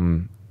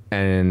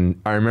 And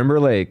I remember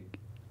like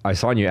I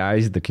saw in your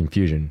eyes the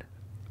confusion.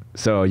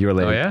 So you were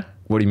like, "Oh yeah,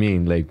 what do you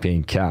mean like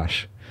paying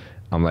cash?"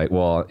 I'm like,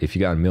 "Well, if you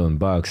got $1 million,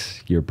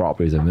 your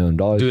property is $1 million."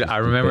 Dude, I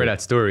remember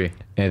that story.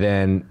 And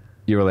then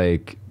you were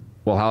like,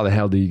 well, how the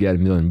hell do you get $1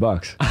 million?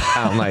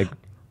 I'm like,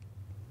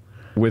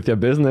 with your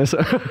business.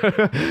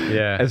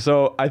 Yeah. And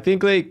so I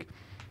think like,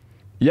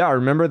 yeah, I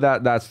remember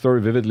that story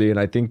vividly. And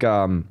I think,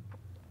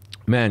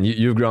 man,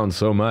 you've grown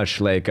so much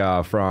like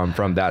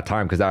from that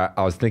time. Cause I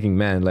was thinking,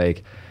 man,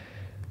 like,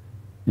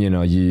 you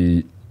know,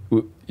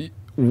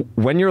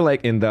 when you're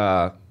like in the,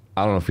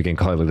 I don't know if we can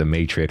call it like the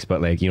matrix,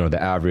 but like, you know,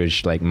 the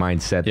average like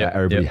mindset that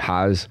everybody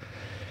has,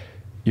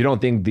 you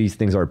don't think these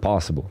things are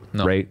possible,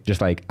 right?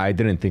 Just like I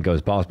didn't think it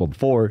was possible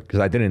before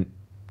because I didn't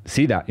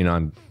see that. You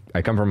know,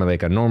 I come from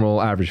like a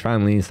normal average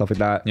family and stuff like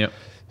that. Yep.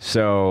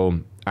 So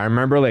I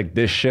remember like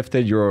this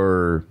shifted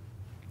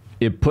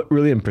it put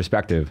really in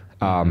perspective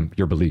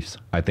your beliefs,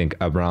 I think,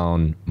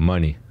 around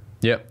money.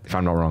 Yep. If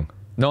I'm not wrong.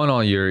 No,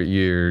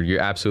 you're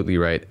absolutely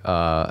right.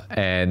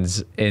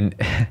 And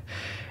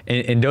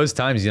in those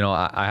times, you know,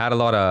 I had a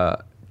lot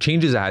of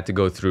changes I had to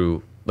go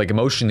through, like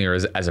emotionally or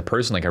as a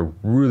person. Like I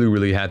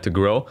really had to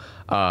grow,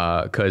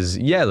 because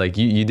like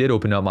you did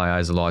open up my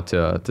eyes a lot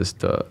to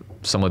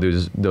some of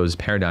those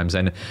paradigms.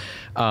 And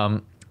how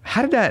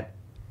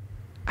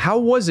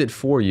was it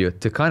for you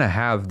to kind of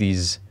have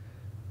these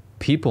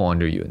people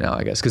under you now,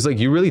 I guess? Because like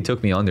you really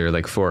took me under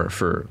like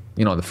for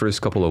you know the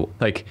first couple of,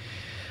 like,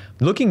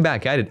 looking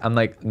back at it, I'm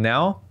like,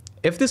 now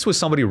if this was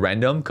somebody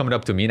random coming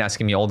up to me and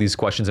asking me all these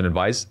questions and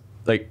advice,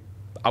 like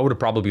I would have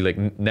probably like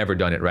never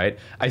done it, right?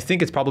 I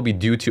think it's probably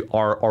due to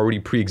our already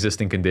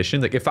pre-existing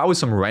condition. Like if I was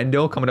some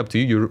rando coming up to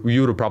you,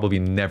 you would have probably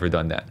never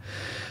done that.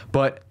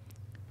 But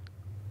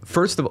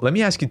first of all, let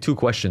me ask you 2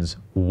 questions.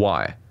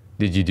 Why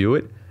did you do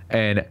it?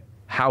 And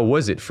how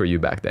was it for you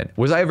back then?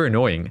 Was I ever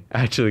annoying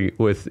actually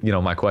with, you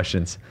know, my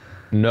questions?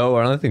 No,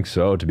 I don't think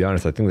so, to be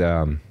honest. I think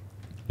that,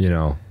 you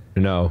know,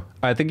 no.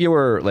 I think you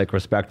were like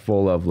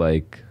respectful of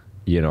like,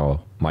 you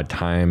know, my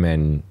time,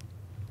 and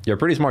you're a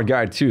pretty smart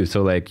guy too,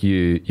 so like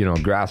you know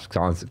grasp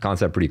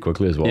concept pretty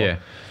quickly as well. Yeah.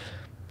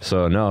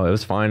 So no, it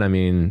was fine. I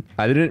mean,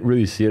 I didn't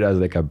really see it as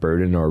like a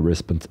burden or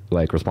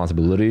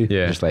responsibility.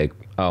 Yeah. Just like,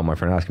 oh, my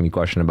friend asking me a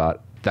question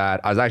about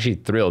that. I was actually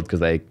thrilled because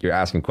like you're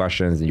asking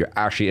questions and you're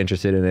actually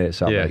interested in it.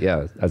 So I'm like,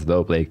 yeah, that's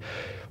dope. Like,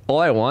 all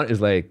I want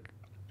is like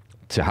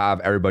to have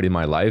everybody in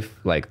my life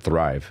like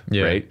thrive,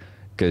 right?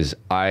 Because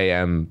I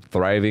am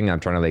thriving. I'm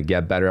trying to like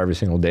get better every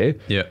single day.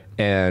 Yeah.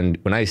 And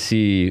when I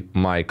see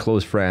my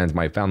close friends,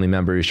 my family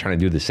members trying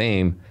to do the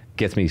same,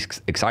 gets me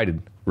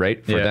excited,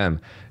 right? For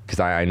them. Because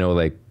I know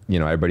like, you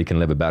know, everybody can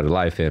live a better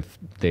life if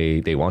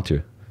they want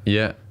to.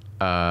 Yeah.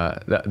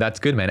 That's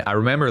good, man. I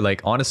remember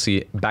like,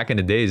 honestly, back in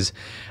the days,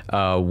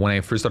 when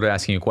I first started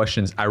asking you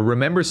questions, I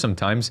remember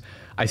sometimes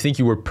I think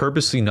you were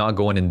purposely not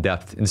going in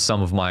depth in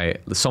some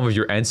of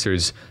your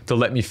answers to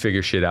let me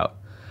figure shit out.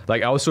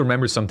 Like I also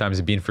remember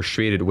sometimes being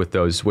frustrated with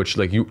those, which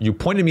like you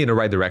pointed me in the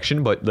right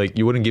direction, but like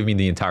you wouldn't give me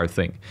the entire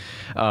thing.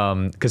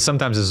 Because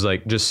sometimes it's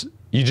like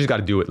you just got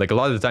to do it. Like a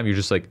lot of the time you're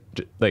just like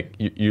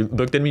you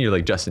looked at me, you're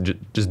like,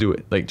 Justin, just do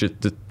it. Like just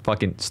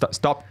fucking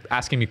stop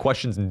asking me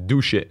questions and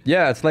do shit.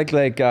 Yeah, it's like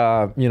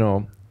you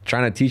know,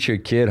 trying to teach your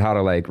kid how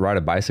to like ride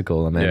a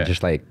bicycle and then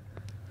just like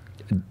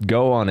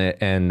go on it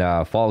and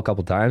fall a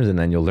couple times and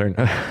then you'll learn.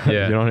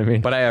 Yeah. You know what I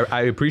mean? But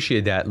I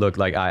appreciate that. Look,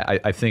 like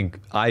I think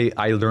I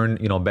learn,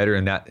 you know, better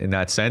in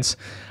that sense.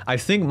 I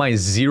think my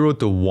 0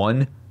 to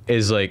 1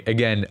 is like,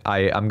 again,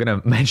 I'm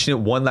gonna mention it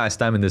one last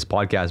time in this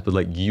podcast, but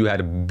like you had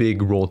a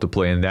big role to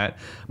play in that.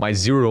 My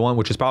 0 to 1,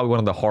 which is probably one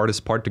of the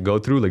hardest part to go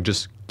through, like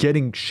just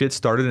getting shit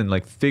started and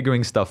like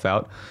figuring stuff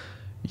out.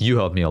 You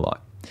helped me a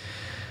lot.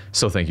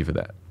 So thank you for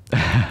that.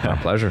 My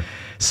pleasure.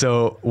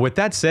 So with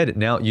that said,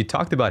 now you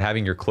talked about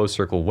having your close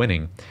circle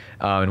winning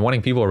and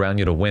wanting people around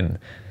you to win.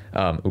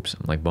 Oops,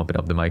 I'm like bumping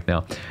up the mic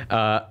now.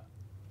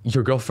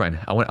 Your girlfriend,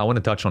 I want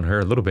to touch on her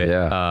a little bit.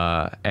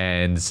 Yeah.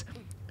 And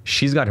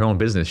she's got her own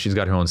business. She's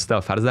got her own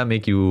stuff. How does that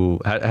make you,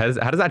 how does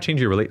that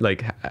change your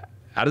like,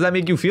 how does that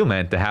make you feel,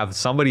 man, to have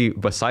somebody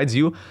besides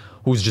you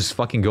who's just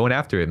fucking going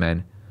after it,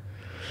 man?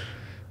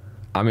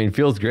 I mean,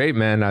 feels great,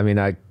 man. I mean,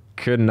 I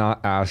could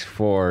not ask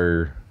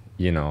for,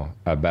 you know,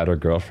 a better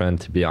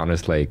girlfriend, to be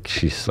honest. Like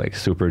she's like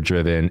super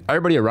driven.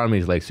 Everybody around me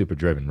is like super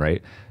driven,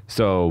 right?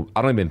 So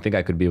I don't even think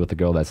I could be with a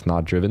girl that's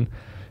not driven,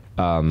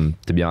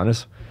 to be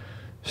honest.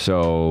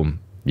 So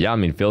yeah, I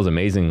mean, feels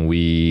amazing.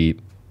 We,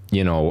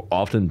 you know,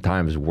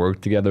 oftentimes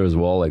work together as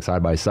well, like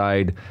side by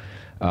side.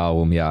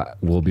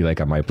 We'll be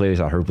like at my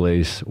place, at her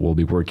place. We'll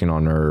be working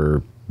on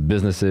our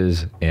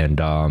businesses, and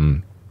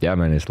yeah,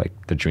 man, it's like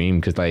the dream,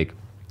 because like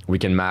we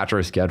can match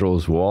our schedule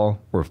as well.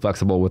 We're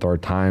flexible with our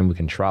time. We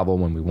can travel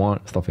when we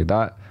want, stuff like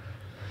that.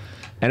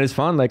 And it's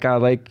fun. Like I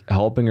like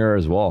helping her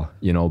as well,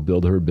 you know,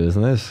 build her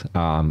business.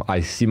 I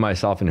see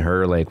myself in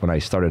her, like when I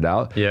started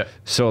out. Yeah.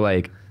 So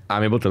like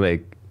I'm able to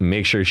like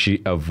make sure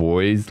she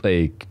avoids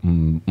like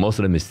most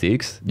of the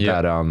mistakes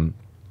that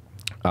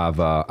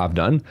I've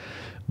done.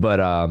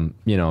 But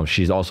you know,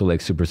 she's also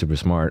like super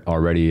smart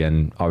already,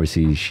 and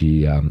obviously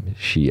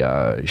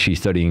she's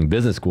studying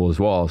business school as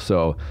well.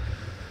 So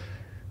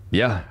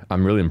yeah,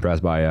 I'm really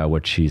impressed by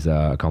what she's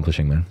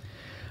accomplishing, man.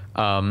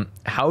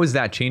 How is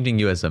that changing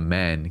you as a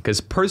man? Because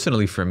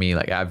personally for me,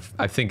 like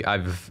I think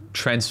I've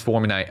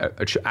transformed, and I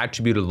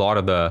attribute a lot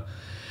of the,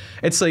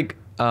 it's like,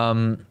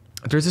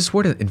 there's this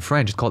word in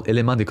French, it's called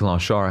élément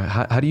déclencheur.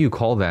 How do you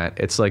call that?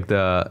 It's like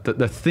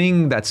the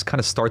thing that's kind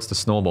of starts the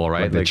snowball,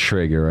 right? Like the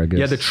trigger, I guess.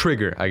 Yeah, the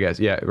trigger, I guess.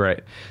 Yeah,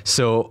 right.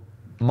 So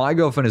my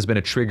girlfriend has been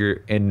a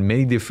trigger in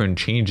many different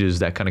changes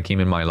that kind of came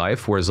in my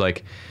life. Whereas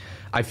like,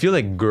 I feel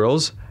like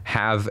girls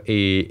have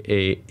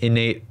a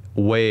innate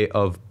way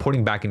of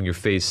putting back in your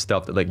face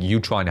stuff that like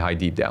you trying to hide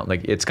deep down.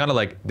 Like it's kind of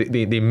like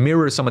they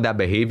mirror some of that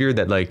behavior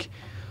that like,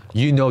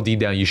 you know, deep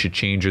down you should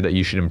change or that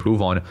you should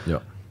improve on. Yeah.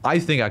 I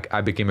think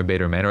I became a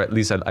better man, or at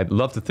least I'd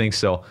love to think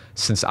so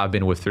since I've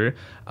been with her.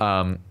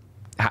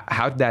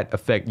 How did that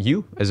affect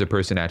you as a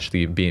person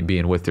actually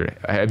being with her?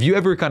 Have you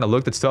ever kind of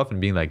looked at stuff and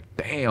being like,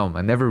 damn,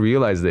 I never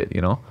realized it,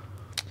 you know?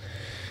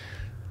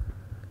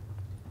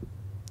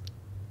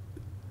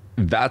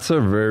 That's a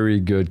very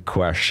good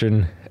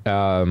question.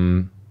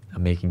 I'm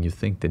making you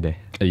think today.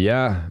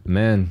 Yeah,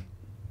 man.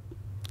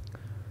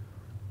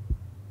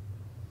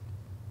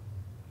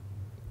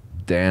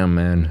 Damn,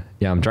 man.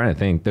 Yeah, I'm trying to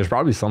think. There's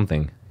probably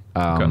something.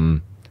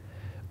 Okay.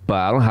 But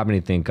I don't have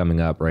anything coming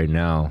up right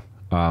now.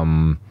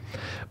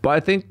 But I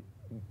think,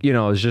 you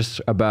know, it's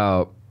just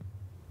about,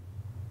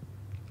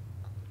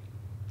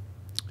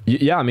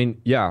 yeah, I mean,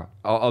 yeah,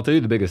 I'll tell you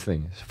the biggest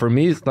thing. For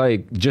me, it's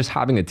like just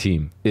having a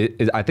team.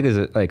 I think it's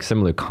a like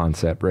similar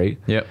concept, right?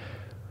 Yeah.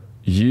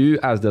 You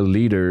as the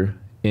leader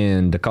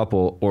in the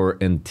couple or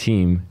in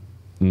team,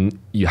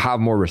 you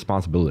have more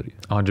responsibility.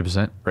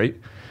 100%. Right?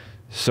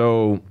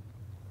 So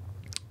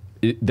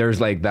there's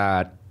like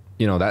that,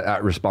 you know,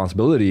 that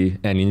responsibility,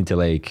 and you need to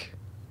like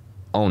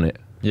own it.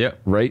 Yeah.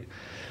 Right?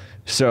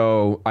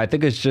 So I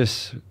think it's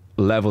just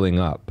leveling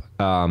up.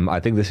 I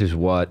think this is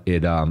what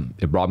it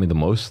brought me the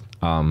most.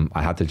 I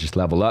had to just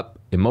level up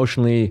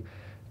emotionally,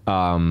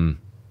 in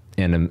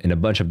a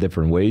bunch of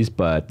different ways,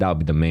 but that would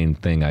be the main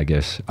thing, I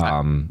guess.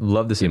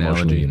 Love this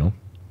analogy, you know.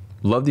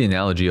 Love the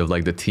analogy of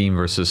like the team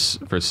versus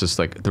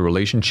like the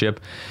relationship.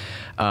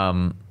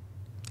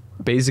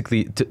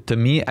 Basically, to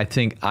me, I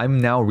think I'm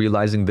now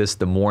realizing this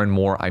the more and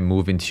more I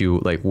move into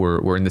like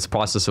we're in this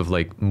process of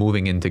like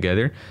moving in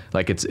together.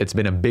 Like it's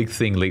been a big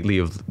thing lately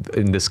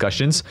in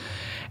discussions,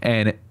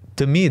 and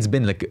to me it's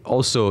been like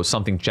also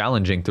something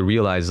challenging to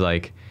realize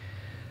like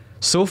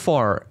so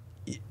far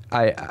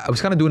I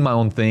was kind of doing my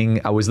own thing.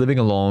 I was living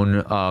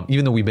alone,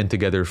 even though we've been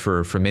together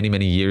for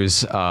many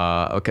years,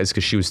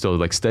 because she was still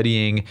like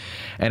studying,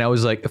 and I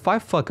was like, if I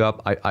fuck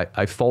up,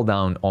 I fall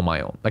down on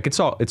my own. Like it's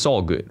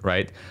all good,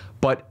 right?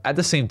 But at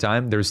the same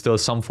time, there's still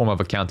some form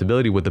of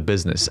accountability with the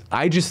business.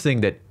 I just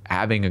think that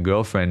having a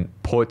girlfriend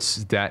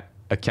puts that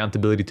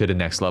accountability to the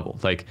next level.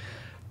 Like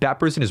that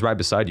person is right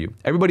beside you.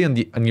 Everybody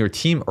on your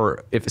team,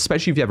 or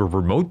especially if you have a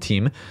remote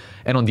team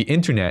and on the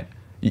internet,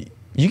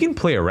 you can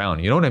play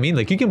around. You know what I mean?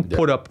 Like you can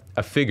put up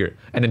a figure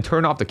and then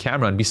turn off the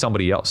camera and be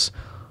somebody else.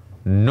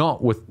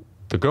 Not with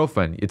the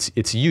girlfriend.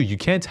 It's you. You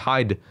can't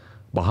hide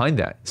behind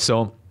that.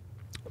 So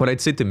what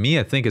I'd say to me,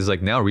 I think, is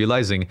like now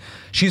realizing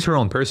she's her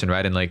own person,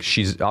 right? And like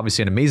she's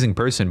obviously an amazing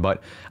person,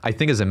 but I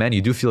think as a man,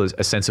 you do feel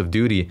a sense of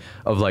duty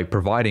of like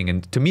providing.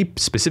 And to me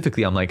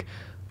specifically, I'm like,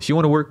 if you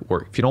want to work,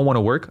 work. If you don't want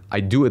to work, I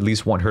do at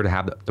least want her to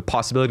have the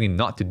possibility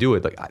not to do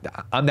it. Like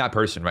I'm that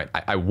person, right?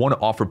 I want to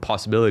offer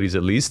possibilities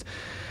at least.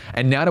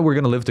 And now that we're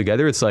going to live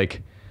together, it's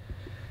like,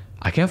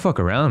 I can't fuck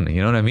around. You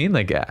know what I mean?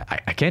 Like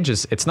I can't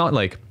just, it's not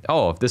like,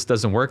 oh, if this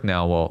doesn't work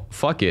now, well,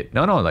 fuck it.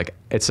 No, like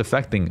it's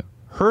affecting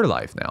her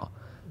life now.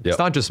 Yep. It's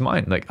not just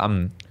mine. Like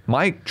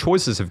my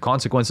choices have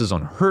consequences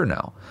on her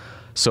now.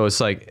 So it's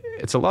like,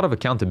 it's a lot of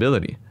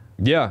accountability.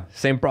 Yeah.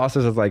 Same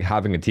process as like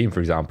having a team, for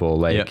example,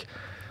 like,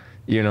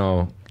 you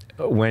know,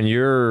 when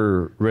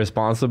you're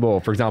responsible,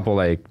 for example,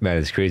 like, man,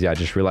 it's crazy. I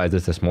just realized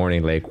this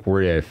morning, like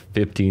we're a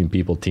 15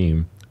 people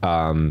team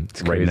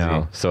right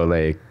now. So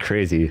like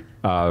crazy.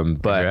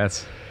 But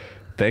congrats.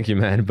 Thank you,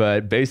 man.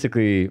 But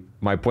basically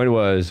my point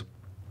was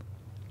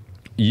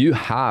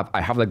I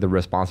have like the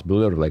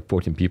responsibility of like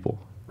 14 people,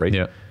 right?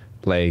 Yeah.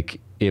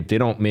 Like if they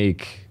don't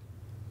make,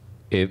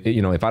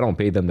 if I don't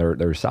pay them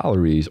their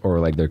salaries or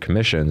like their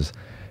commissions,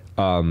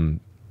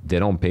 they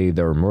don't pay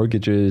their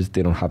mortgages.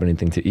 They don't have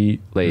anything to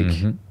eat, like,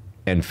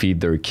 and feed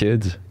their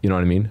kids. You know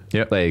what I mean?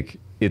 Yeah. Like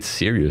it's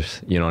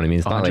serious. You know what I mean?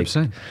 It's 100%.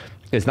 not like,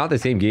 it's not the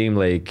same game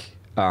like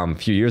a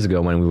few years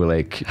ago when we were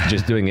like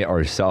just doing it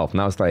ourselves.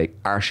 Now it's like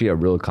actually a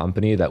real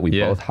company that we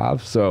both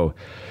have. So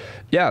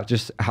yeah,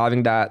 just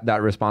having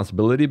that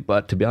responsibility.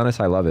 But to be honest,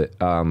 I love it.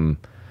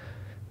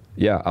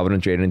 Yeah, I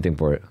wouldn't trade anything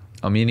for it.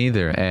 Me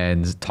neither.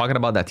 And talking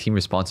about that team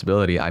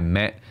responsibility, I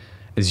met,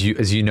 as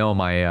you know,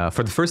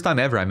 for the first time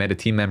ever, I met a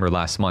team member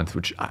last month,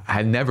 which I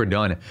had never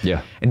done.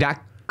 Yeah. And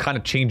that kind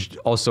of changed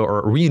also,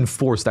 or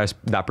reinforced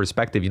that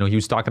perspective. You know, he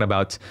was talking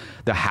about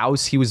the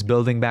house he was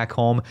building back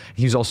home.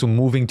 He's also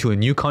moving to a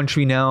new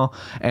country now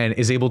and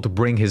is able to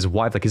bring his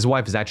wife. Like his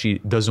wife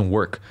doesn't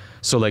work.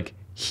 So like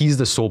he's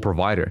the sole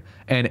provider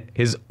and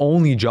his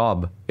only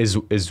job is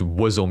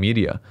Wazo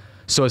Media.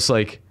 So it's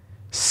like,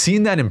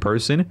 seeing that in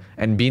person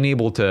and being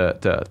able to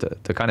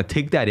kind of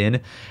take that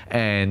in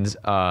and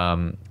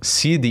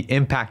see the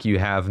impact you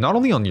have not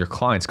only on your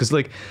clients, because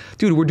like,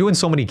 dude, we're doing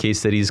so many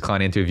case studies,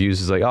 client interviews,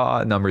 is like,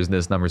 numbers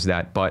this, numbers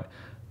that, but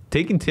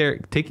taking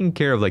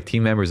care of like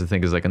team members, I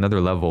think, is like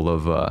another level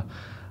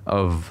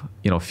of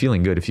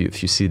feeling good if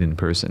you see it in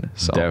person.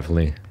 So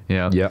definitely,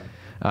 yeah.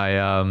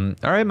 All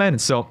right, man.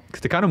 So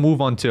to kind of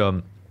move on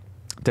to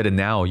the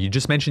now, you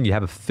just mentioned you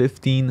have a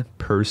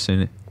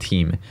 15-person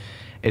team.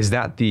 Is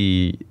that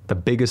the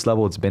biggest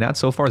level it's been at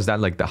so far? Is that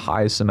like the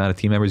highest amount of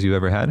team members you've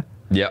ever had?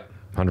 Yep,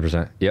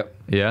 100%. Yep.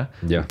 Yeah?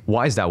 Yeah.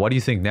 Why is that? What do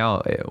you think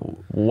now?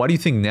 What do you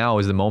think now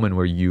is the moment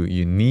where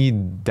you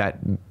need that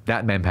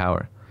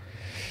manpower?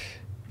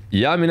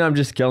 Yeah, I mean, I'm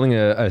just scaling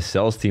a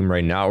sales team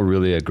right now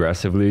really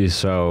aggressively.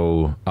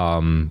 So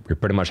we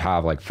pretty much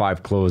have like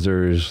 5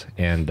 closers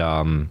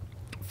and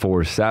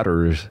 4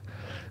 setters.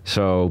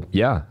 So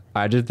yeah,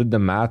 I just did the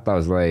math. I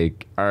was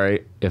like, all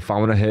right, if I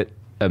want to hit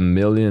 $1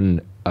 million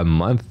a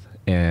month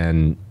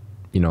and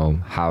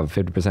have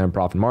 50%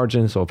 profit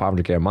margin, so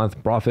 $500K a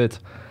month profit,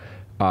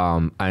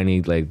 I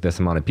need like this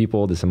amount of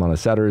people, this amount of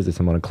setters, this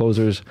amount of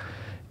closers,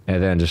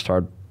 and then just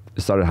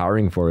started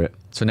hiring for it.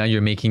 So now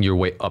you're making your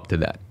way up to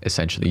that.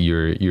 Essentially,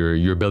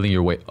 you're building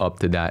your way up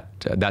to that.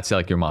 That's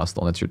like your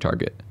milestone. That's your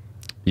target.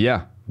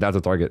 Yeah, that's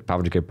a target.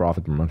 $500K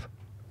profit per month.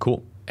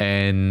 Cool.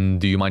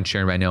 And do you mind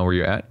sharing right now where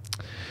you're at?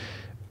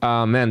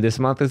 Man, this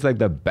month is like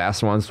the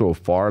best one so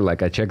far.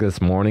 Like I checked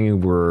this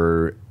morning,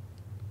 we're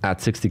at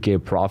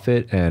 $60K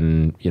profit,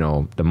 and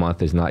the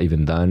month is not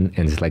even done,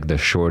 and it's like the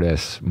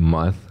shortest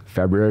month,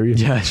 February.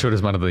 Yeah,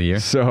 shortest month of the year.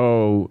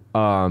 So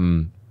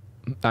I'm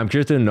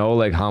curious to know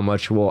like how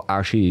much we'll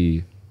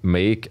actually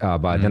make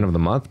by the end of the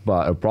month,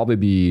 but it'll probably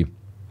be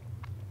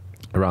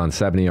around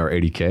 70 or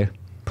 80K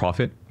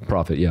profit.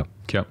 Yeah.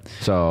 Yeah.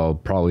 So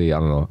probably, I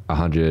don't know,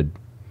 100,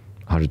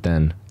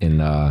 110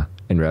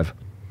 in rev.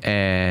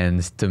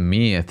 And to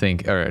me, I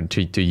think, or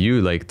to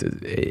you, like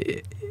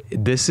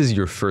this is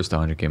your first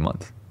 100K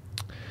month.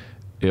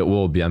 It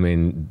will be. I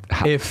mean,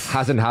 if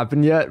hasn't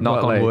happened yet.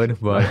 Knock on wood,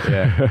 but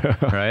yeah.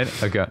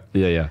 Right? Okay.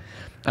 Yeah.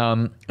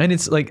 And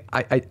it's like,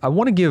 I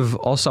want to give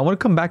also, I want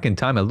to come back in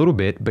time a little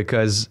bit,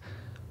 because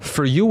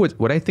for you,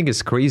 what I think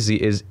is crazy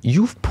is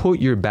you've put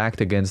your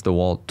back against the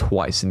wall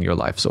twice in your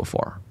life so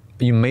far.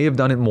 You may have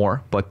done it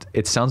more, but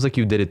it sounds like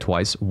you did it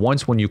twice.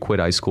 Once when you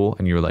quit high school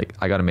and you're like,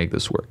 I got to make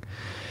this work.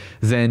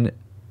 Then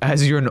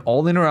as you're an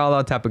all in or all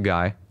out type of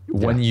guy,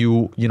 when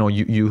you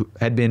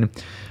had been,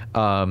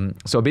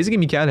 so basically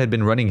Mikael had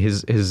been running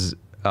his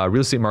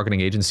real estate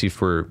marketing agency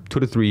for 2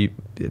 to 3,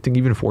 I think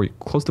even 4,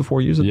 close to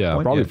 4 years.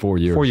 Probably 4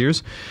 years. 4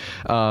 years.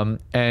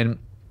 And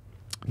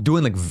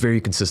doing like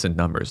very consistent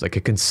numbers, like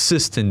a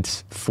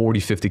consistent 40,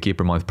 50K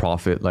per month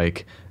profit,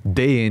 like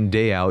day in,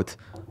 day out,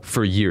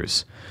 for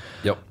years.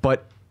 Yep.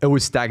 But it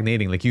was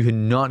stagnating. Like you had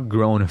not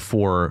grown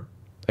for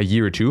a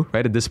year or two,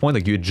 right? At this point,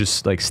 like you had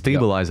just like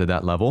stabilized at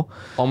that level.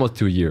 Almost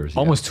 2 years.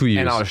 Almost 2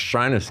 years. And I was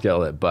trying to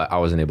scale it, but I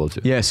wasn't able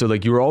to. Yeah. So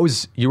like you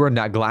were in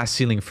that glass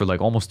ceiling for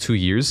like almost 2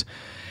 years.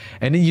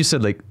 And then you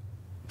said like,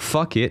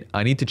 fuck it,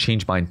 I need to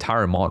change my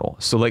entire model.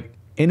 So like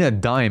in a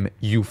dime,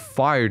 you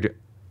fired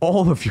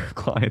all of your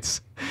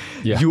clients.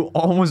 Yeah.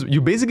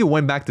 You basically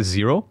went back to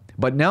zero,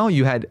 but now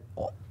you had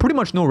pretty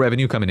much no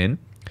revenue coming in.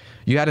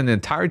 You had an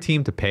entire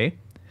team to pay.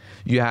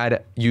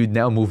 You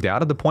now moved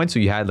out at the point, so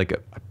you had like a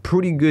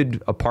pretty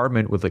good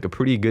apartment with like a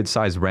pretty good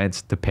sized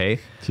rent to pay.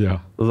 Yeah.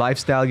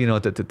 Lifestyle, you know,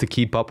 to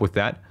keep up with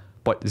that,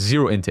 but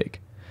zero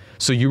intake.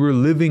 So you were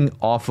living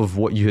off of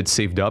what you had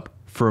saved up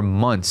for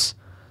months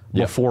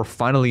before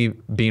finally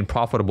being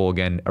profitable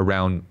again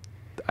around,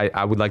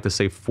 I would like to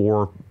say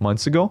 4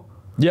 months ago.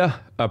 Yeah,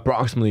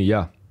 approximately,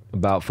 yeah.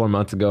 About 4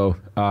 months ago.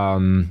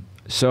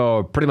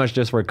 So pretty much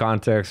just for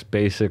context,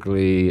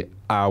 basically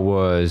I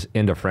was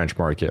in the French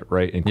market,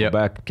 right? In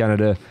Quebec,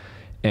 Canada.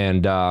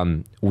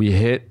 And we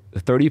hit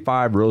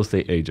 35 real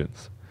estate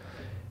agents.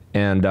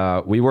 And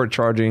we were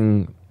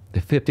charging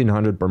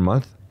 $1,500 per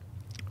month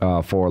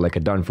for like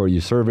a done for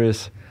you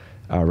service,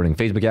 running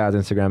Facebook ads,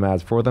 Instagram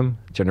ads for them,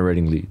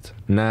 generating leads.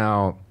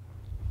 Now,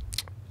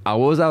 I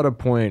was at a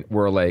point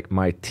where like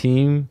my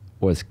team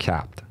was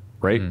capped,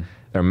 right?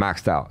 They're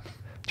maxed out,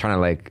 trying to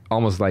like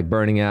almost like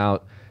burning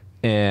out.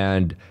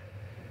 And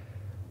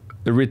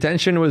the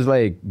retention was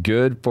like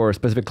good for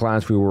specific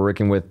clients we were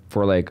working with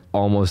for like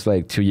almost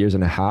like 2.5 years.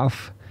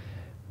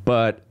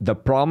 But the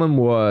problem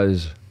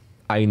was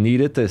I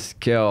needed to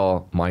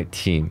scale my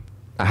team.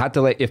 I had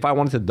to like, if I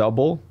wanted to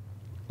double,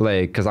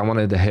 like, cause I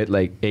wanted to hit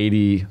like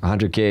 80,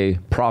 100K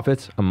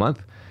profits a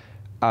month.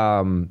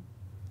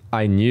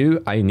 I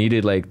knew I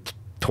needed like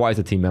twice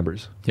the team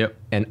members. Yep.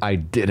 And I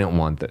didn't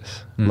want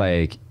this.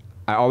 Like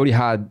I already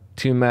had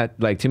too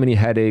many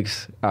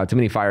headaches, too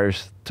many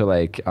fires to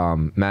like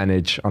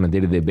manage on a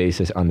day-to-day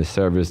basis on the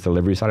service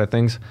delivery side of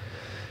things.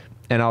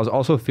 And I was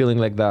also feeling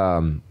like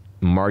the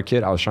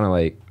market, I was trying to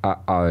like,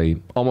 I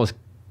almost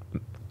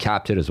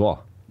capped it as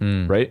well,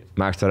 right?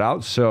 Maxed it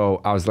out. So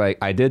I was like,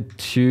 I did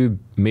 2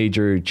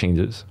 major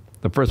changes.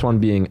 The first one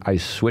being I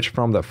switched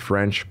from the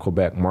French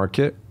Quebec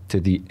market to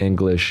the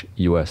English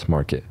US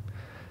market.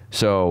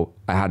 So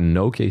I had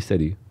no case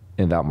study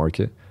in that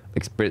market.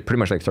 Pretty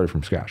much like started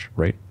from scratch,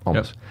 right?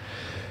 Almost.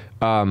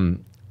 Yep.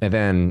 And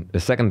then the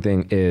second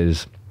thing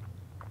is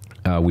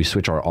we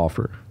switch our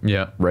offer,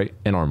 right?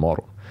 In our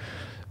model.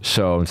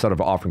 So instead of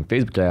offering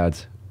Facebook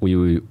ads,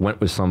 we went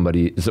with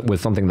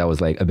something that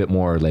was like a bit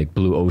more like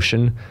blue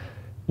ocean,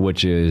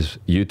 which is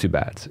YouTube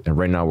ads. And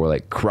right now we're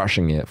like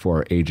crushing it for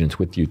our agents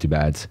with YouTube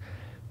ads.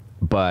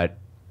 But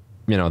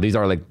you know, these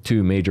are like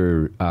 2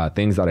 major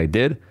things that I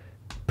did.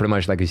 Pretty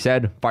much, like you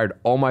said, fired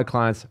all my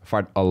clients,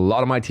 fired a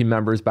lot of my team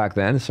members back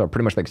then. So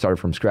pretty much like started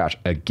from scratch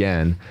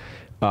again.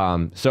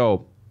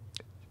 So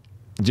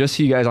just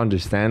so you guys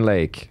understand,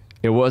 like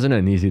it wasn't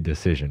an easy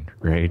decision,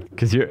 right?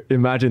 Because you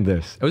imagine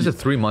this. It was a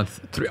 3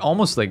 month,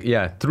 almost like,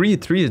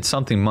 three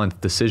something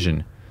month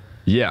decision.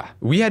 Yeah.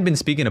 We had been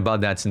speaking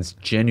about that since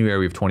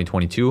January of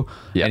 2022.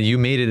 Yeah. And you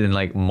made it in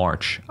like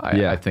March.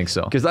 I think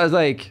so. Because I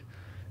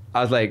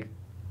was like,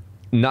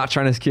 not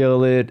trying to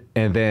scale it,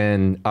 and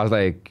then I was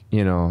like,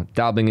 you know,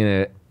 dabbling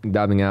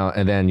out,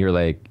 and then you're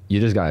like,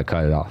 you just gotta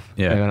cut it off.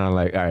 Yeah. And then I'm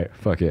like, all right,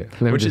 fuck it.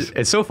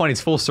 It's so funny.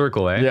 It's full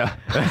circle, eh? Yeah.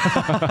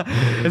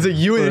 It's like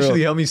you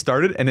initially helped me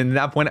start it, and then at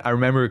that point, I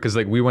remember because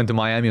like we went to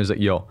Miami. I was like,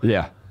 yo,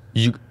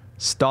 you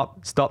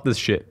stop this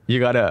shit. You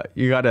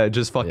gotta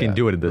just fucking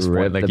do it at this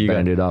point. Like you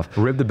gotta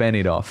rip the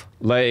Band-Aid off.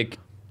 Like,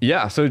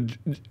 yeah. So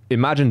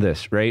imagine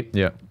this, right?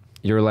 Yeah.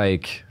 You're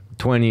like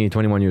 20,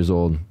 21 years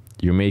old.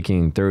 You're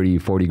making 30,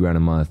 40 grand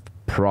a month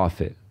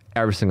profit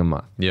every single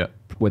month. Yeah.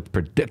 With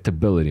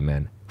predictability,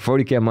 man.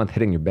 40K a month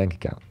hitting your bank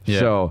account. Yeah.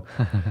 So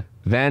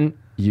then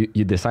you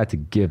decide to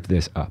give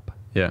this up.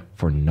 Yeah.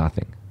 For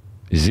nothing.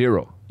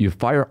 Zero. You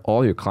fire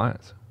all your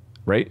clients,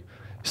 right?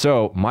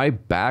 So my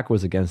back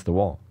was against the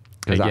wall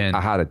because I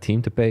had a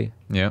team to pay.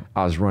 Yeah.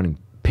 I was running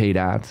paid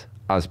ads.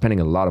 I was spending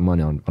a lot of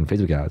money on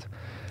Facebook ads.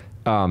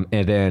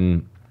 And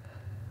then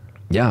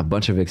a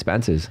bunch of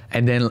expenses.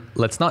 And then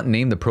let's not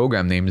name the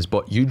program names,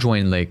 but you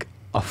joined like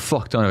a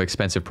fuck ton of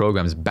expensive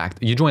programs back.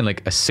 You joined like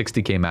a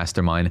 60K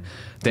mastermind.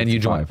 Then 65. You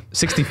joined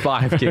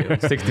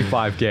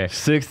 65K.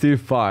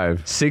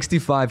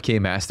 65K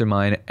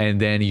mastermind.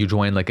 And then you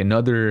joined like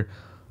another,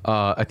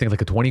 I think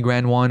like a 20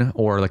 grand one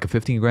or like a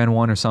 15 grand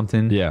one or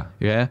something. Yeah.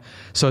 Yeah.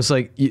 So it's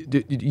like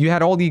you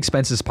had all the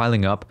expenses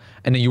piling up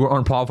and then you were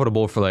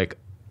unprofitable for like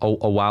a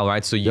while,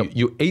 right? So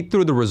you ate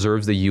through the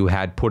reserves that you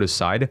had put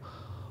aside,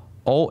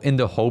 all in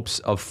the hopes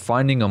of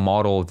finding a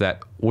model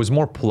that was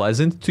more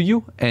pleasant to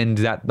you and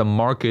that the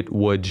market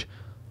would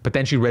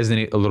potentially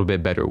resonate a little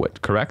bit better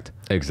with, correct?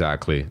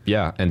 Exactly.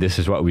 Yeah. And this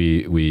is what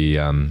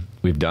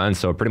we've done.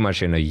 So pretty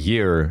much in a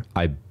year,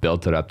 I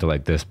built it up to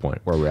like this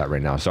point where we're at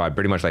right now. So I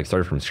pretty much like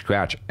started from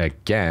scratch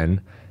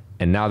again.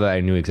 And now that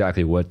I knew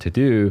exactly what to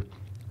do,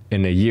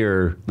 in a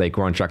year, like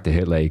we're on track to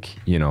hit like,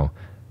 you know,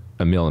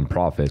 $1 million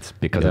profits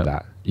because of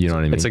that. You know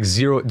what I mean? It's like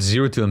zero to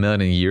 $1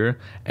 million a year.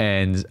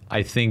 And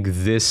I think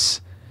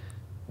this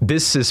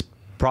is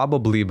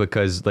probably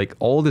because like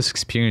all this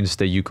experience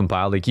that you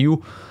compiled, like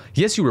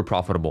yes, you were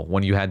profitable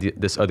when you had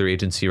this other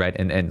agency, right?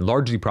 And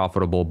largely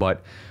profitable,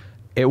 but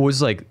it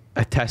was like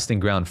a testing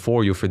ground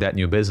for you for that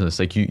new business.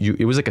 Like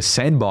it was like a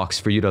sandbox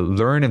for you to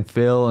learn and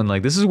fail. And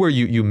like, this is where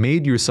you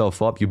made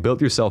yourself up, you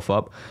built yourself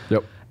up.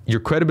 Yep. Your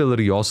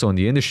credibility also in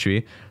the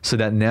industry, so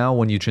that now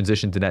when you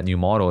transition to that new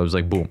model, it was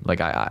like, boom,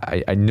 like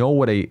I know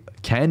what I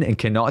can and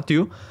cannot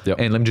do,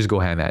 and let me just go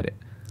ham at it.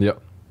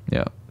 Yep.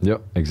 Yeah.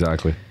 Yep.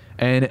 Exactly.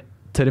 And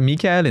to the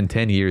Mikael in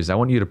 10 years, I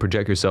want you to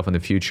project yourself in the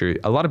future.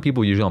 A lot of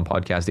people usually on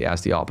podcasts, they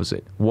ask the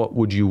opposite. What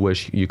would you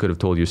wish you could have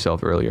told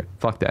yourself earlier?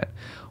 Fuck that.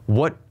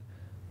 Where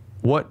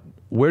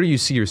do you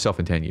see yourself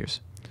in 10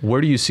 years? Where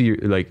do you see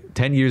like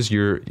 10 years?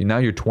 Now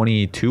you're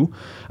 22.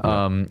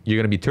 You're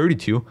gonna be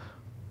 32.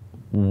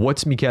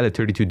 What's Mikael at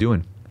 32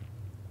 doing?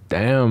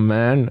 Damn,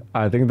 man.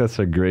 I think that's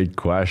a great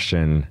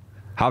question.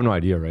 I have no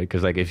idea, right?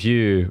 Because like if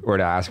you were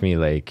to ask me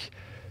like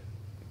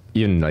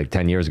even like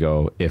 10 years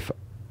ago if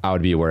I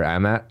would be where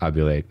I'm at, I'd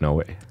be like, no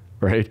way,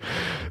 right?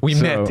 We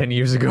met 10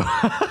 years ago.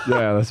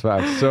 Yeah, that's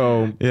fact.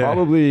 So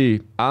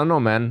probably, I don't know,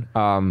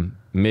 man.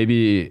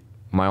 Maybe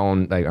my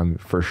own, like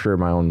for sure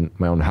my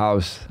own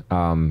house.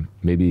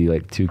 Maybe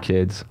like 2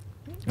 kids.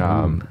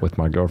 With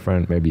my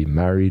girlfriend, maybe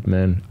married,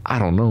 man. I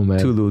don't know, man.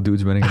 2 little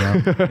dudes running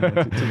around.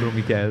 Two little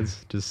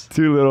Mikaels. Just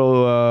 2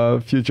 little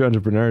future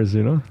entrepreneurs,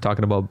 you know?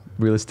 Talking about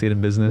real estate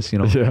and business,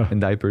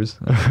 and diapers.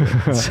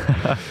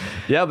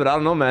 Yeah, but I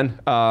don't know,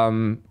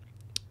 man.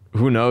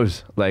 Who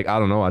knows? Like, I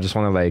don't know. I just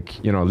want to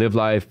like, live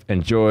life,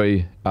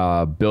 enjoy,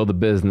 build a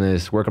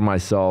business, work on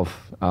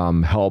myself,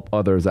 help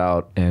others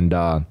out, and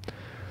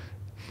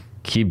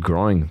keep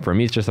growing. For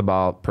me, it's just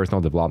about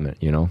personal development,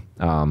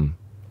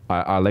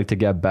 I like to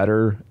get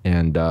better,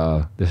 and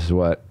this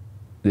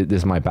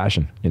is my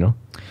passion,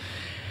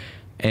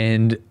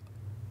 And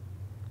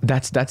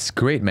that's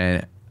great,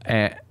 man.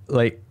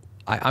 Like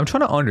I'm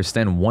trying to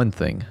understand one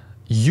thing.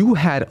 You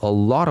had a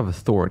lot of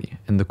authority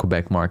in the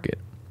Quebec market.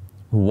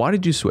 Why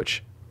did you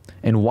switch?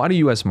 And why the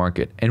US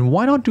market? And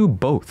why not do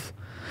both?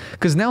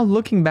 Because now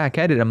looking back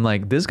at it, I'm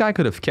like, this guy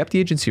could have kept the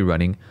agency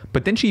running,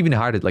 but then she even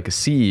hired like a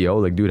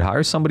CEO. Like, dude,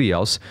 hire somebody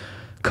else,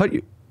 cut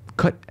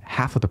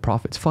half of the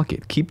profits. Fuck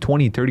it. Keep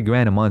 20, 30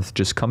 grand a month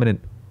just coming in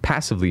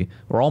passively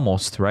or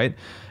almost, right?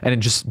 And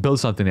then just build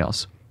something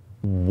else.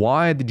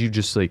 Why did you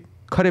just like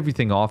cut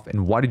everything off,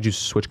 and why did you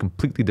switch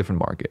completely different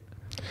market?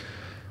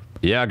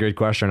 Yeah, great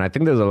question. I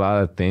think there's a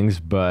lot of things,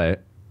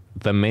 but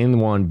the main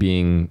one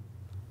being,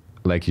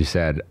 like you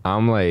said,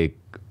 I'm like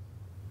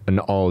an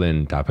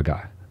all-in type of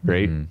guy,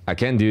 right? Mm-hmm. I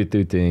can't do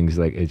 2 things.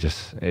 Like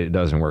it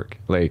doesn't work.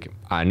 Like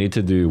I need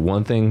to do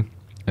one thing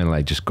and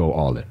like just go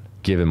all in,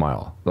 give it my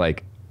all.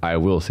 Like I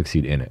will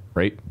succeed in it,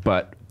 right?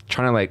 But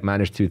trying to like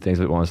manage 2 things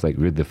at once, like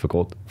really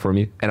difficult for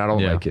me, and I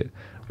don't like it,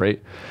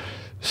 right?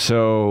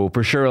 So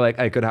for sure, like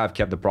I could have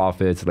kept the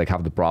profits, like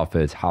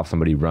have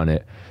somebody run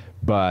it,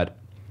 but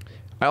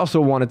I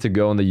also wanted to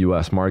go in the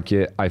US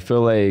market. I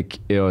feel like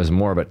it was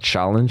more of a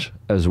challenge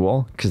as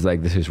well, because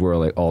like this is where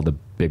like all the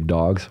big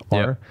dogs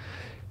are.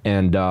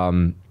 And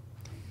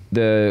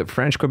the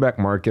French Quebec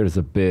market is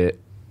a bit,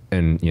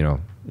 and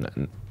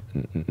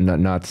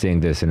not saying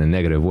this in a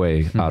negative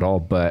way at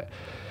all, but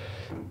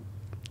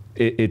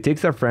it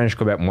takes the French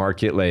Quebec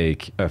market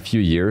like a few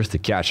years to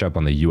catch up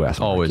on the US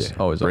market.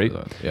 Always, right?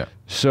 Yeah.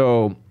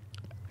 So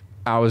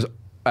I was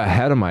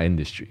ahead of my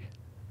industry,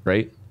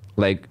 right?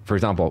 Like, for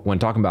example, when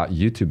talking about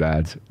YouTube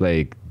ads,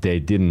 like they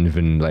didn't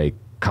even like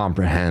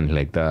comprehend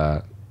like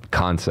the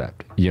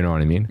concept, you know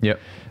what I mean? Yep.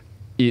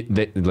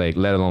 Like,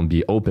 let alone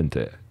be open to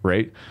it,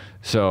 right?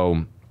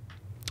 So,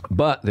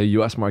 but the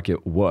US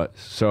market was,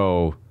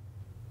 so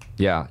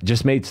yeah,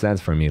 just made sense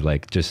for me.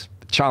 Like, just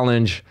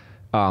challenge.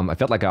 I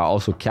felt like I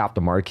also capped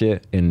the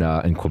market in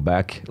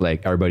Quebec.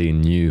 Like everybody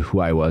knew who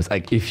I was.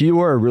 Like if you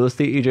were a real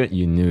estate agent,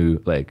 you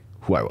knew like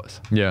who I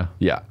was. Yeah.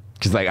 Yeah.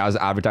 Because like I was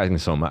advertising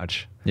so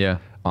much. Yeah.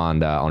 On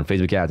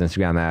Facebook ads,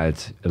 Instagram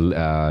ads,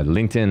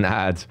 LinkedIn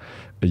ads,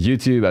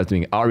 YouTube. I was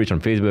doing outreach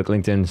on Facebook,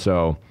 LinkedIn.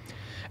 So,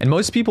 and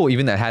most people,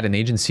 even that had an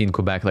agency in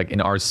Quebec, like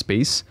in our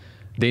space,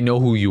 they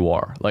know who you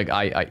are. Like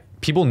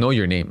people know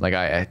your name. Like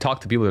I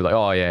talk to people, they're like,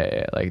 oh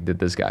yeah, like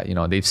this guy,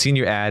 they've seen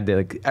your ad. They're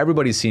like,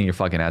 everybody's seen your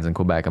fucking ads in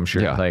Quebec, I'm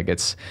sure. Yeah. Like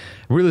it's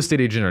real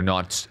estate agent or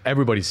not,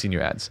 everybody's seen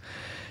your ads.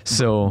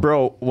 So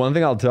bro, one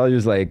thing I'll tell you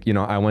is like,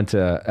 I went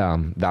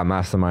to that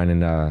mastermind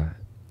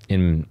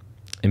in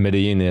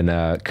Medellin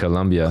in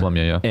Colombia.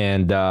 Yeah.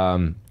 And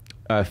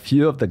a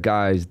few of the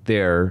guys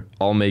there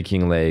all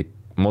making like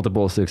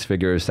multiple 6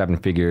 figures, 7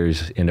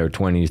 figures in their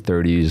 20s,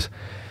 30s.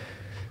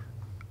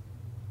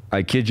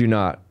 I kid you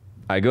not.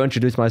 I go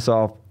introduce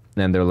myself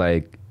and they're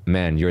like,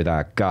 man, you're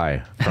that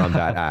guy from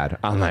that ad.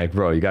 I'm like,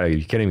 bro, you gotta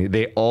be kidding me.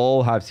 They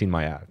all have seen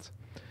my ads.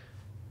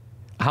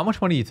 How much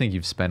money do you think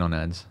you've spent on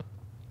ads?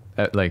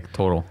 Like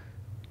total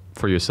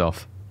for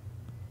yourself?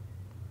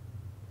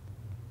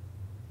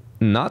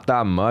 Not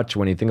that much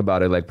when you think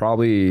about it, like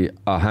probably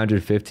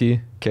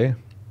 150K.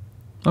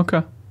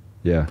 Okay.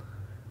 Yeah.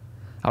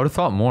 I would have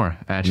thought more,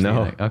 actually.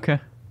 No. Like, okay.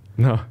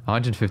 No.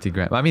 150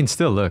 grand. I mean,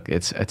 still, look,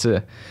 it's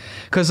a,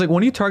 because like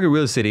when you target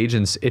real estate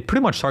agents, it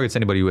pretty much targets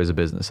anybody who has a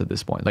business at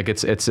this point. Like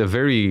it's a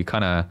very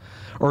kind of,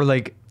 or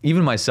like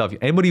even myself,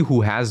 anybody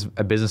who has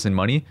a business and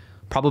money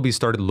probably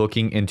started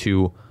looking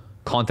into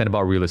content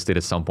about real estate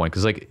at some point,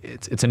 because like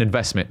it's an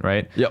investment,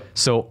 right? Yep.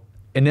 So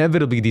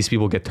inevitably these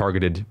people get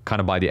targeted kind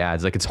of by the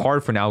ads. Like it's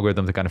hard for an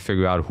algorithm to kind of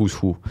figure out who's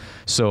who.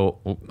 So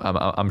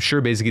I'm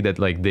sure basically that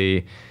like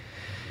they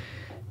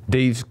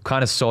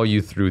kind of saw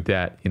you through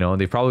that, you know,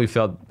 they probably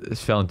fell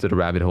into the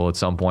rabbit hole at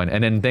some point.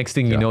 And then next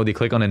thing you know, they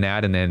click on an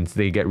ad and then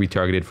they get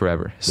retargeted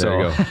forever. So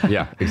there you go.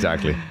 Yeah,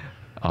 exactly.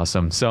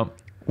 Awesome. So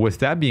with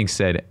that being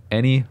said,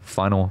 any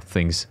final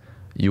things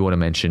you want to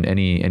mention?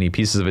 Any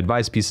pieces of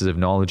advice, pieces of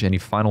knowledge, any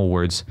final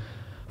words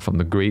from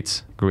the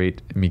great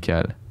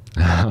Mikael?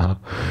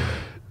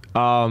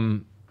 I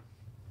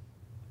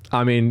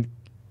mean,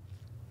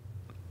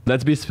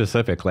 let's be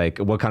specific. Like,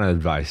 what kind of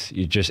advice?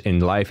 You just in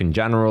life in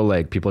general,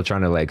 like people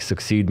trying to like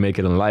succeed, make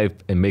it in life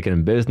and make it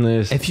in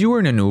business. If you were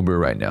in an Uber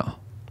right now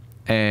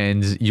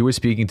and you were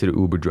speaking to the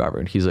Uber driver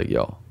and he's like,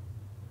 yo,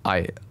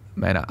 I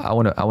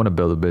want to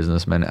build a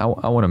business, man. I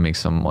want to make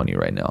some money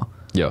right now.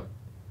 Yeah.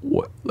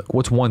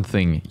 What's one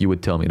thing you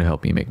would tell me to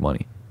help me make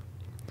money?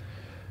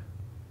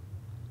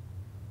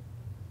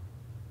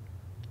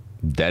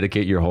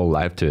 Dedicate your whole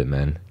life to it,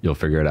 man. You'll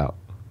figure it out.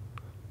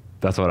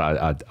 That's what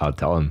I'll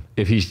tell him.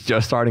 If he's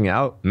just starting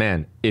out,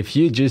 man, if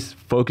you just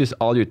focus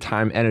all your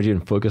time, energy,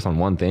 and focus on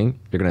one thing,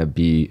 you're gonna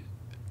be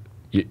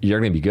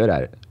good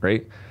at it,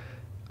 right?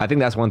 I think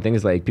that's one thing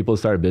is like people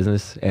start a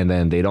business and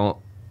then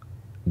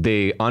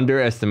they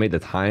underestimate the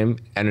time,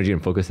 energy,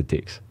 and focus it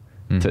takes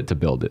to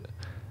build it,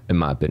 in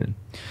my opinion.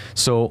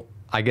 So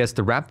I guess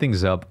to wrap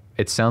things up,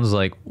 it sounds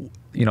like,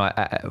 you know,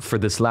 for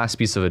this last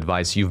piece of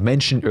advice, you've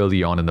mentioned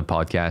early on in the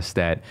podcast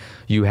that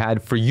you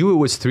had, for you, it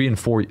was 3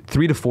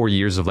 to 4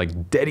 years of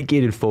like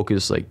dedicated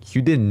focus. Like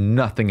you did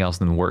nothing else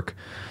than work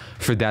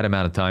for that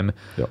amount of time.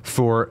 Yep.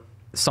 For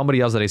somebody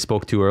else that I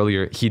spoke to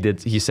earlier,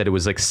 he said it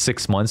was like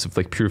 6 months of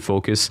like pure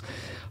focus.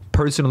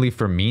 Personally,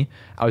 for me,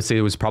 I would say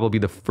it was probably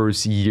the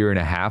first year and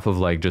a half of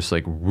like just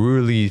like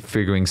really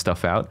figuring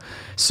stuff out.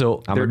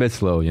 So I'm a bit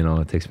slow, you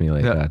know. It takes me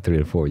like 3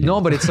 to 4 years.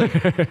 No, but it's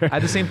like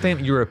at the same time,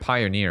 you're a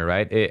pioneer,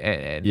 right?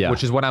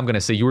 Which is what I'm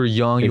gonna say. You were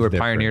young, you were a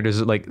pioneer.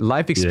 There's like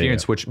life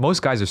experience, which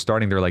most guys are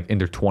starting. They're like in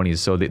their 20s,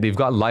 so they've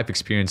got life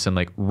experience and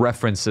like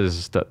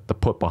references to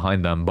put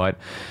behind them. But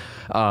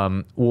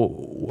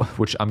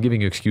which I'm giving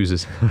you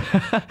excuses.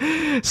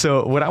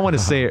 So what I want to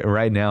say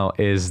right now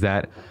is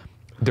that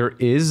there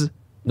is,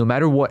 no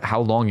matter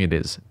how long it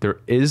is, there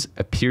is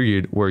a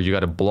period where you got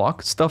to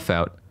block stuff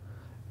out.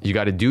 You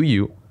got to do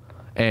you,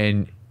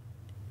 and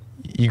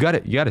you got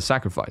to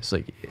sacrifice.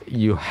 Like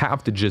you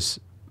have to just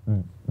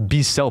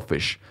be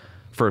selfish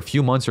for a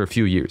few months or a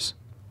few years.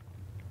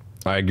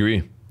 I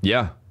agree.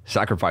 Yeah,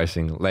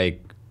 sacrificing,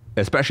 like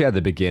especially at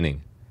the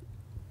beginning.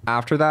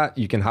 After that,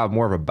 you can have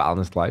more of a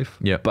balanced life.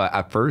 Yeah. But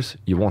at first,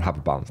 you won't have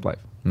a balanced life.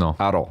 No.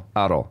 At all.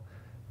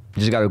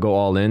 You just got to go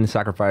all in,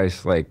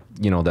 sacrifice, like,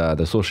 you know,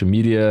 the social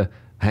media,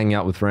 hanging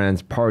out with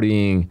friends,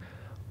 partying,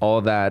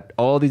 all that,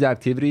 all these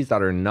activities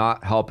that are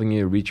not helping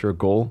you reach your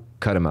goal,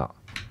 cut them out.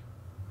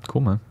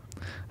 Cool, man.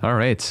 All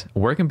right.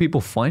 Where can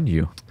people find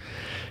you?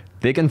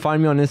 They can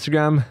find me on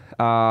Instagram,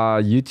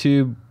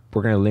 YouTube.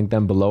 We're going to link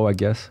them below, I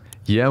guess.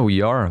 Yeah,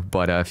 we are.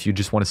 But if you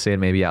just want to say it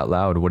maybe out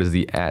loud, what is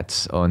the @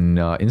 on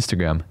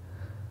Instagram?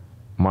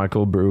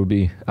 Michael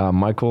Berube,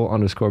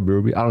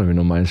 Michael_Berube. I don't even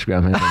know my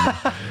Instagram handle.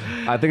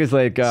 I think it's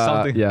like,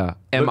 yeah,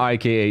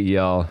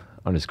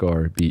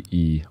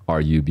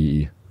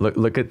 MIKAEL_BERUBE.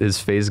 Look at his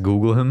face,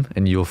 Google him,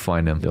 and you'll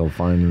find him. You'll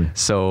find me.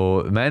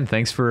 So, man,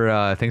 thanks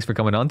for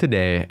coming on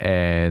today,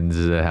 and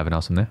have an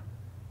awesome day.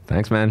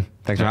 Thanks, man.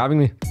 Thanks for having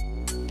me.